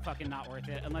so fucking not worth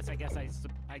it. Unless I guess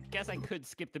I could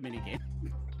skip the minigame.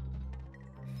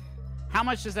 How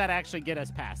much does that actually get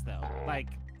us past though? Like,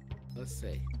 Let's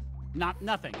see.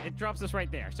 nothing. It drops us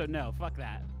right there. So no, fuck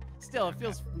that. Still, it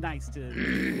feels nice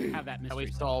to have that And mystery.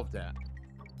 we solved it.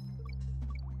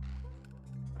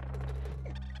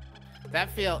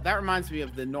 That reminds me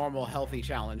of the normal healthy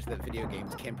challenge that video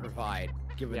games can provide,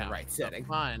 given Yeah, the right setting.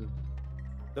 Fun.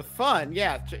 The fun,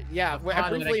 yeah, yeah. The I fun that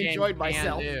a briefly game enjoyed can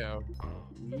myself. do.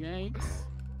 Yikes.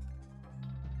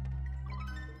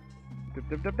 Dup,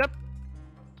 dup, dup, dup.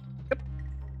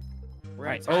 We're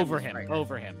Right, gonna time over this him, right.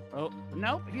 over him. Oh,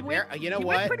 nope. He went, You know he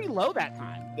what? went pretty low that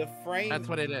time. The frame. That's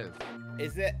what it is.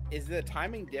 Is the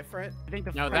timing different? I think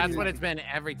the No, frame that's rate- what it's been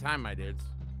every time, my dudes.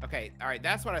 Okay, all right,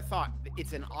 that's what I thought.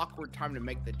 It's an awkward time to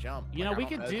make the jump. You know, we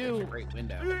could do a great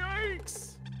window.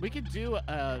 Yikes! We could do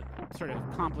a sort of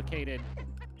complicated,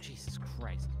 Jesus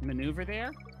Christ, maneuver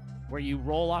there, where you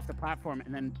roll off the platform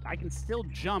and then I can still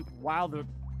jump while the.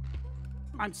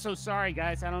 I'm so sorry,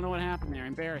 guys. I don't know what happened there.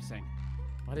 Embarrassing.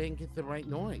 I didn't get the right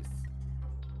noise.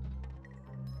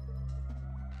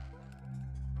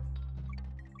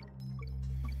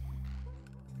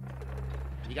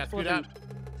 You got screwed up.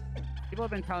 People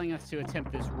have been telling us to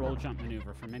attempt this roll jump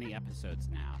maneuver for many episodes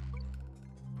now.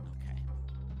 Okay.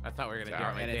 I thought we were gonna do it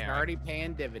right and there. it's already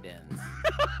paying dividends.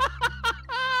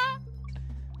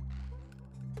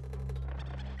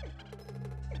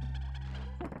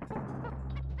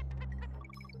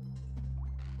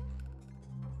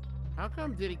 How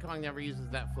come Diddy Kong never uses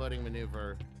that floating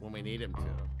maneuver when we need him to?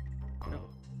 Oh.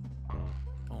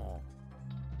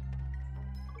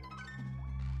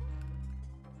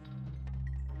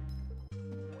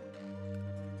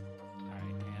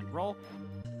 Roll.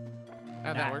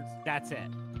 Oh, that works. That's it.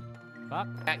 Fuck.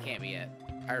 That can't be it.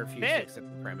 I refuse to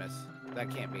accept the premise. That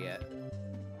can't be it.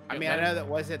 I mean, I know that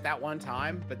was it that one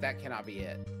time, but that cannot be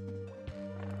it.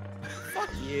 Fuck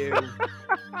you.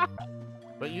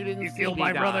 But you didn't You see killed me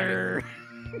my die. brother.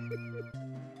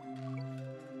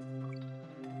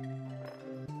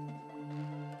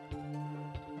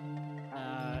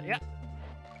 Yeah.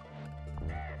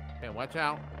 Okay, watch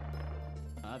out.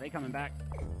 They coming back.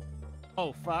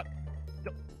 Oh, fuck.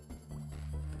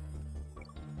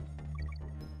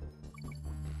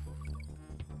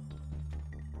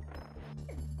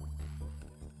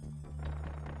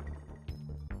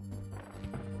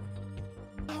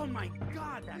 Oh my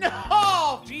God!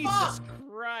 No! Jesus Fuck!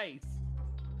 Christ!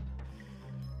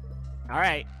 All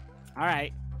right, all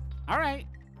right, all right.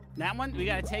 That one we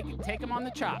gotta take him on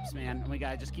the chops, man. We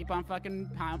gotta just keep on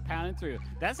fucking pounding through.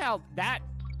 That's how that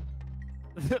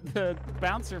the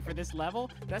bouncer for this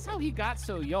level. That's how he got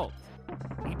so yoked.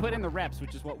 He put in the reps,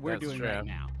 which is what we're doing right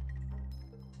now.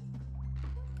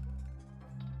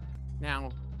 Now,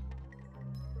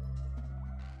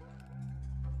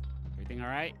 everything all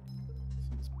right?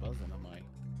 Something's buzzing on my.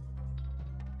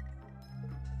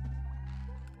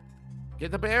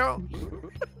 get the barrel.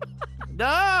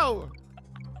 No.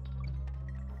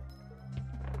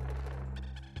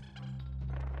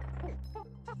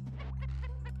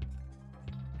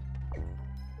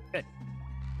 Good.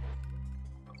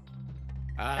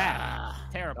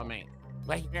 Terrible. Man.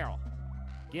 Wait. Carol,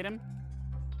 get him.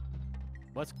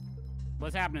 What's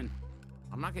happening?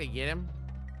 I'm not gonna get him.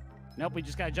 Nope, we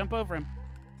just gotta jump over him.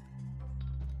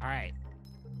 All right.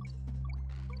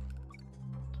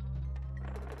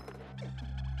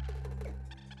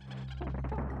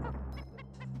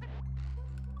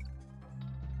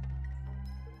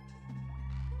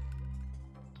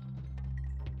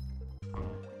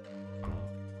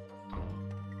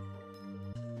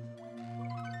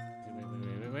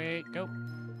 Wait. Go.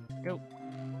 Okay,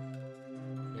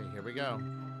 here we go.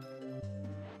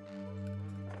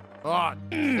 Oh,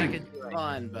 second.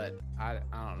 Fun, but I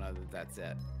don't know that that's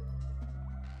it.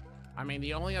 I mean,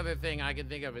 the only other thing I can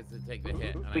think of is to take the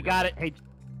hit. We got it. Hey,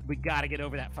 we gotta get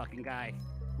over that fucking guy.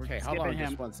 We're Okay, hold skipping on him.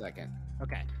 just 1 second.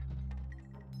 Okay.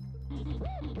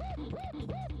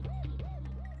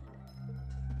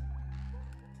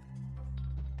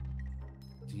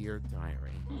 Dear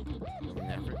diary, you'll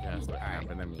never guess what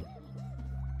happened to me.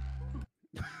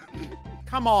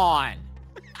 Come on.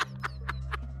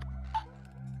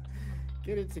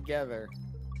 Get it together.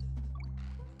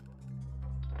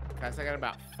 Guys, I got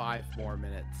about 5 more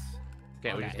minutes.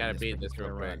 Okay, we just gotta beat this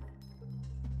real quick.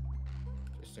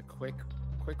 Just a quick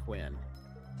win.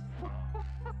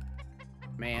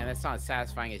 Man, that's not as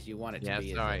satisfying as you want it to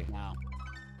be. Sorry. Wow.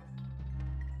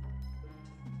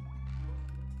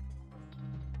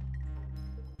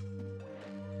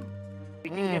 We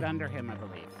can get under him, I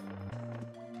believe.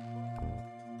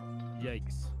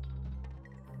 Yikes.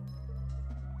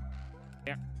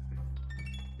 There.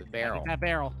 The barrel. That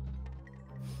barrel.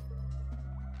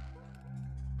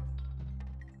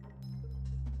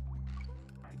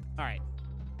 All right.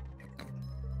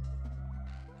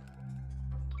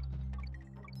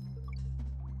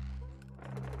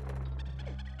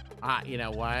 You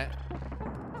know what?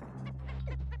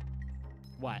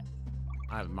 What?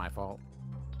 My fault.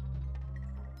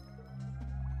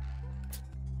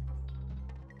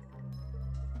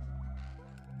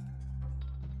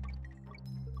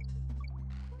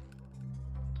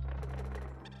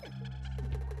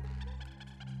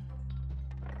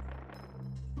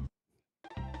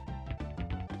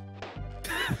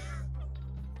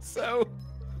 So.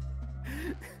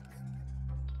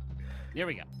 Here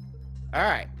we go. All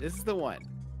right, this is the one.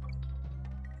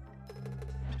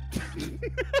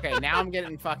 Okay, now I'm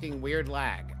getting fucking weird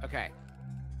lag. Okay.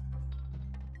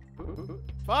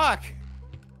 Fuck!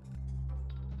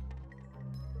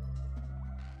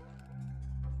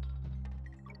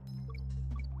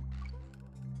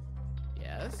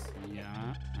 Yes.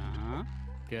 Yeah.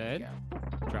 Good.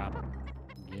 Yeah. Drop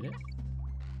it. Get it.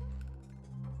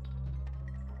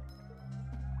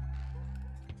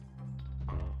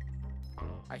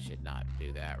 I should not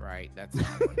do that, right? That's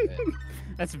not worth it.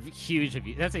 That's huge of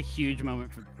you. That's a huge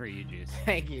moment for you, Juice.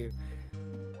 Thank you.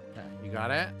 Okay, you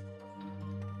got it?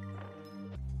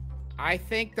 I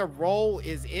think the roll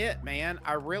is it, man.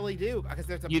 I really do. Because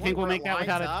there's a You point think we'll where make it that lines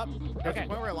without up. There's Okay. a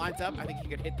point where it lines up. I think you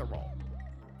could hit the roll.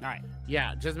 All right.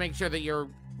 Yeah, just make sure that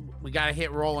we gotta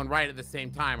hit roll and right at the same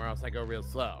time or else I go real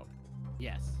slow.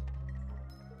 Yes.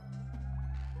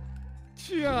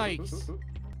 Yikes.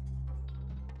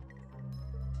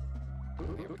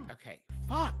 Okay.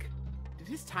 Fuck. Did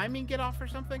his timing get off or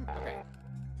something? Okay.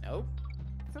 Nope.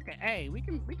 It's okay. Hey, we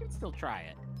can still try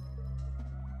it.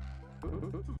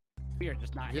 We are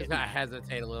just not Just hitting gotta that.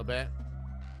 hesitate a little bit.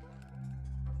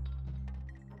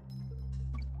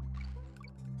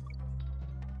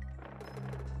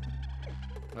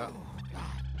 Oh,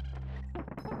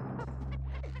 God.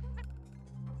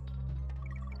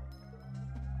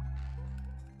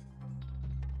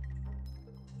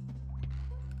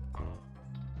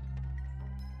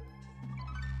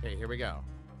 Okay, here we go.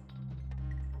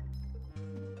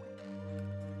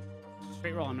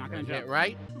 Straight roll. I'm not gonna Hit jump.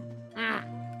 right? I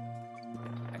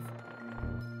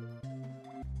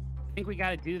think we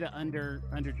gotta do the under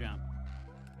jump.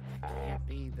 That can't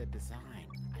be the design.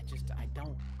 I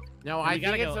don't. No, We I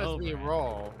gotta think it's go supposed to be over it.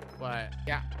 roll, but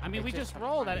Yeah. I mean, It's we just just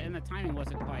rolled at it, and the timing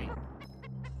wasn't quite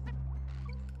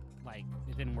like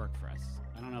it didn't work for us.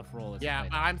 I don't know if roll is. yeah,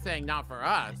 quite- I'm saying not for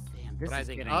us. Damn, this But I is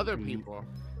think getting other people.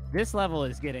 This level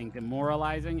is getting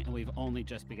demoralizing, and we've only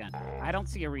just begun. I don't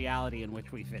see a reality in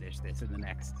which we finish this in the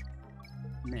next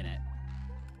minute.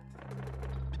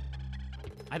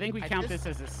 I think we count this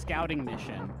as a scouting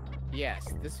mission, Yes,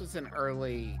 this was an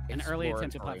early an early attempt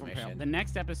at exploratory platform peril. mission. The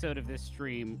next episode of this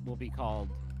stream will be called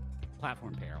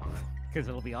Platform Peril, because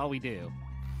it'll be all we do.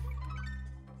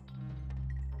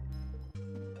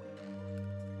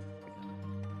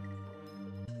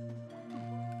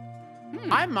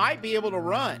 I might be able to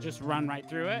run. Just run right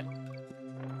through it.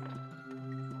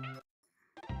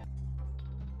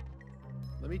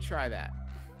 Let me try that.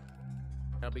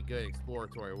 That'll be good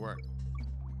exploratory work.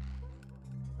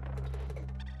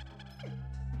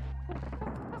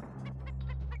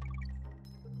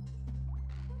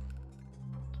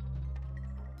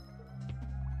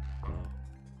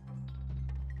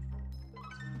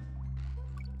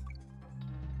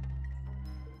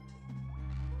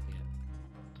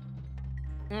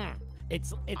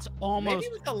 It's almost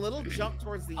Maybe with a little jump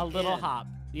towards the a little end. hop.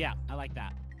 Yeah, I like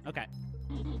that. Okay.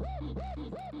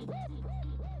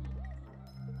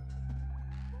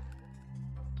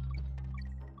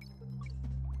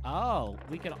 Oh,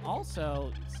 we could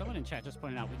also, someone in chat just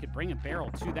pointed out, we could bring a barrel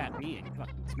to that being,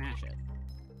 fucking smash it.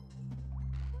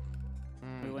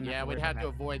 We wouldn't have Yeah, to we'd worry have about to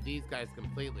that. avoid these guys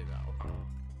completely, though.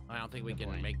 I don't think we Good can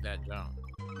point. make that jump.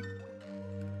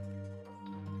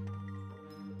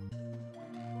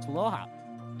 It's a little hop.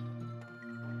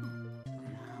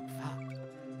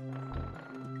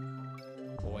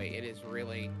 Boy, it is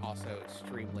really also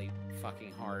extremely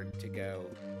fucking hard to go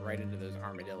right into those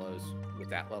armadillos with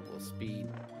that level of speed.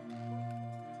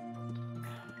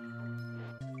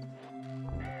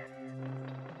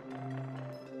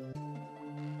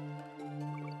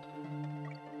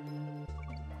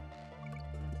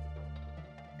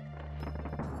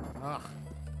 Ugh.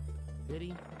 Did he?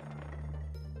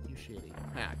 You shitty.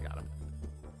 Ah, got him.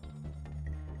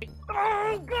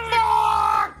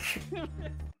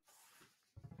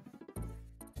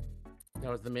 That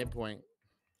was the midpoint.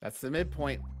 That's the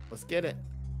midpoint. Let's get it.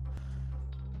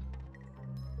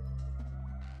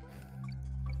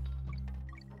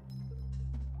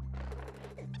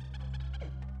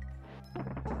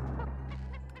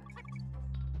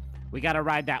 We got to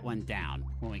ride that one down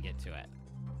when we get to it.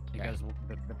 It Okay. goes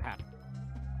the path.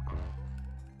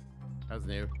 That was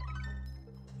new.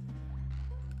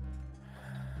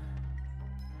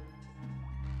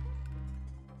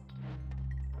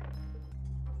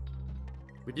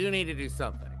 We do need to do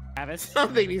something. Travis?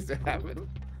 Something needs to happen.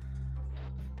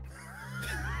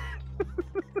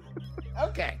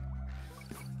 Okay.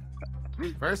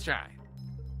 First try.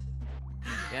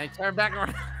 Yeah, turn back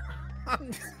around.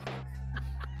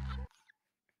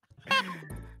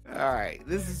 All right.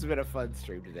 This has been a fun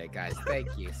stream today, guys.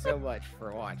 Thank you so much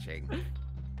for watching.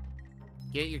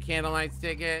 Get your Candlelights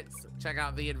tickets. Check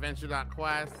out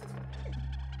theadventure.quest.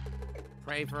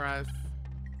 Pray for us.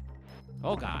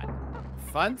 Oh, God.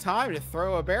 Fun time to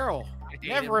throw a barrel.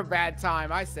 Never him. a bad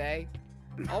time, I say.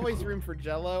 Always room for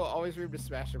Jello. Always room to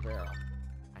smash a barrel.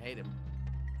 I hate him.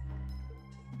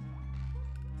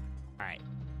 All right.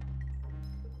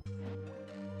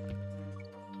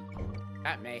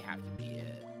 That may have to be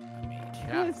it. I mean,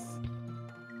 Yes.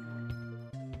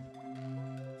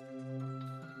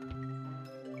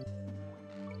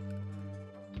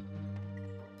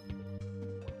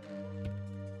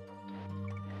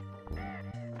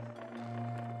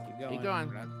 Keep going.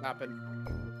 We're not stopping.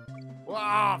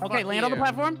 Whoa, Okay, fuck land on the you.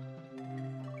 platform.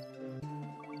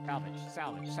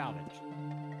 Salvage.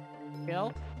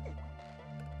 Kill.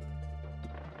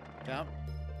 Jump.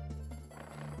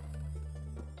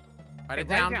 Write it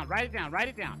Okay, down. Write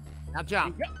it down. Now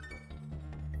jump.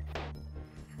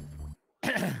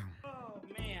 Oh,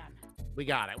 man. We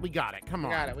got it. Come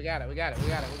on. We got it.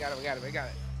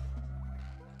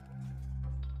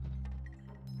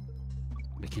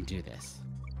 We can do this.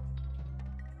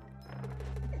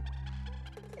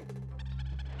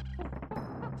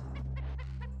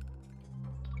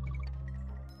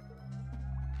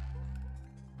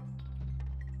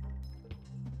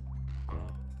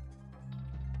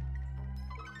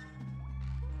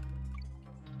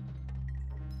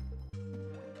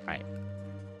 Right.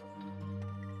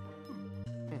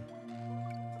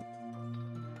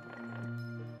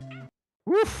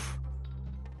 Woof.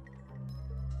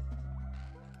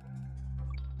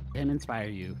 And inspire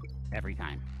you every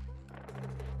time.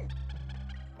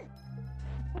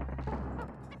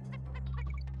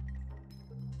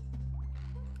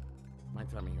 My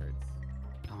tummy hurts.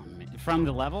 Oh, man. From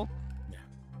the level?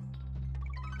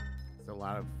 It's a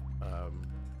lot of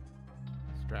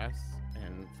stress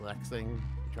and flexing,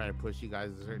 trying to push you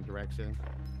guys in a certain direction.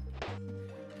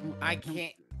 I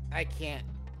can't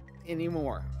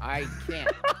anymore. I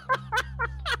can't.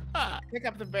 Pick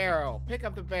up the barrel. Pick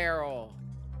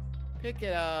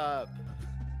it up.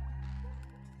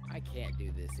 I can't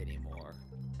do this anymore.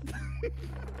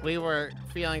 We were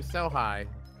feeling so high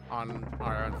on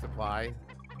our own supply.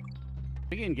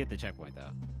 We can get the checkpoint, though.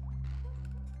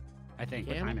 I think.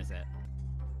 What Can? time is it?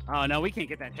 Oh, no, we can't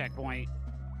get that checkpoint.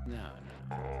 No.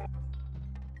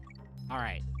 All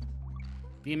right.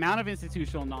 The amount of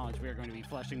institutional knowledge we are going to be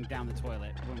flushing down the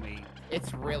toilet when we...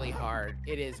 It's really hard.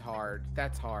 It is hard.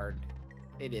 That's hard.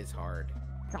 It is hard.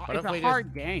 It's a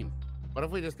hard game. What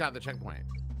if we just got the checkpoint?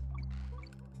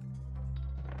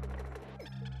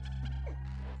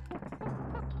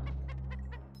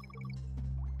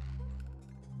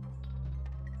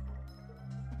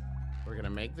 We're gonna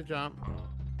make the jump.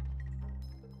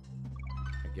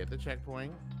 Get the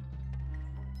checkpoint.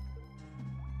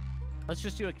 Let's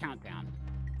just do a countdown.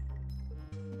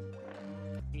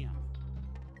 Damn.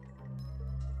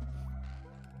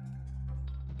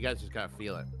 You guys just gotta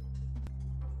feel it.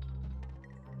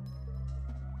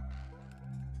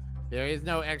 There is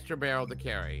no extra barrel to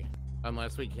carry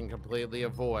unless we can completely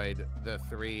avoid the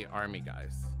 3 army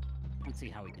guys. Let's see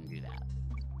how we can do that.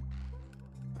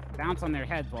 Bounce on their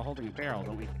heads while holding a barrel,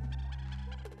 don't we? My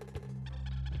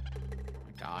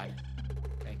God.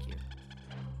 Thank you.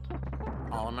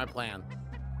 All in my plan.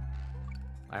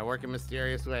 I work in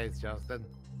mysterious ways, Justin.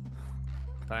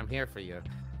 But I'm here for you.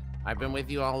 I've been with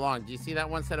you all along. Do you see that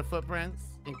one set of footprints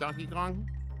in Donkey Kong?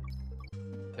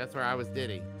 That's where I was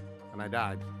Diddy, and I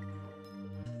died.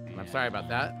 And I'm sorry about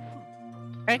that.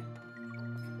 Hey,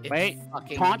 It's wait.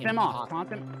 fucking Taunt them off. impossible. Taunt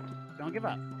them. Don't give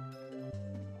up.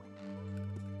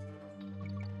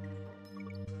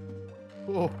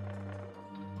 Ooh.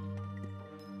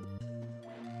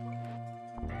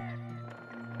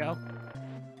 Go.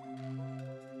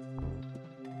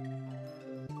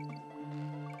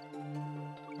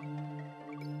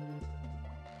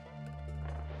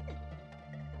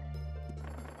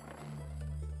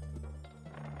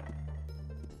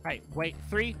 Right, wait,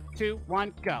 3, 2,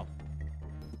 1, go.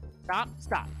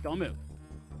 Stop, don't move.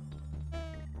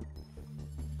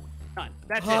 Done.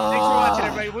 That's it. Thanks for watching,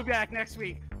 everybody. We'll be back next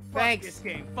week. Thanks. Fuck this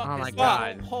game. Fuck Oh this my game.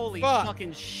 God. Holy Fuck.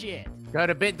 fucking shit. Go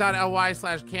to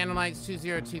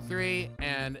bit.ly/candlelights2023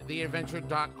 and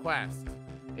theadventure.quest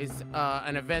is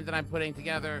an event that I'm putting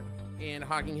together in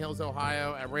Hocking Hills,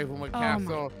 Ohio at Ravenwood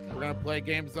Castle. We're going to play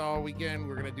games all weekend.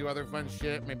 We're going to do other fun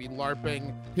shit, maybe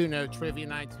LARPing, who knows, trivia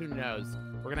nights, who knows.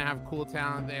 We're going to have cool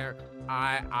talent there.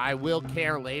 I will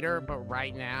care later, but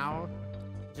right now,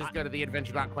 just go to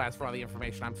theadventure.quest for all the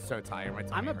information. I'm so tired. My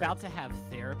tummy I'm hurts. about to have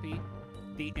therapy.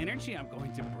 The energy I'm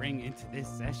going to bring into this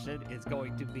session is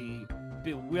going to be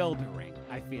bewildering,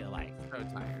 I feel like. So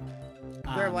tired.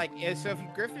 They're like, so if you,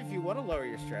 Griff, if you want to lower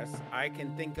your stress, I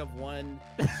can think of one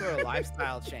sort of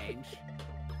lifestyle change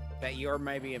that you're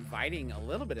maybe inviting a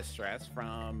little bit of stress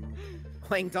from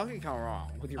playing Donkey Kong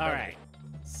wrong with your brother. All right.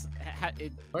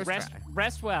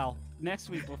 Rest well. Next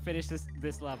week we'll finish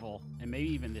this level and maybe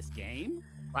even this game.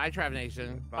 Bye, Trav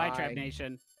Nation. Bye, Trav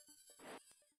Nation.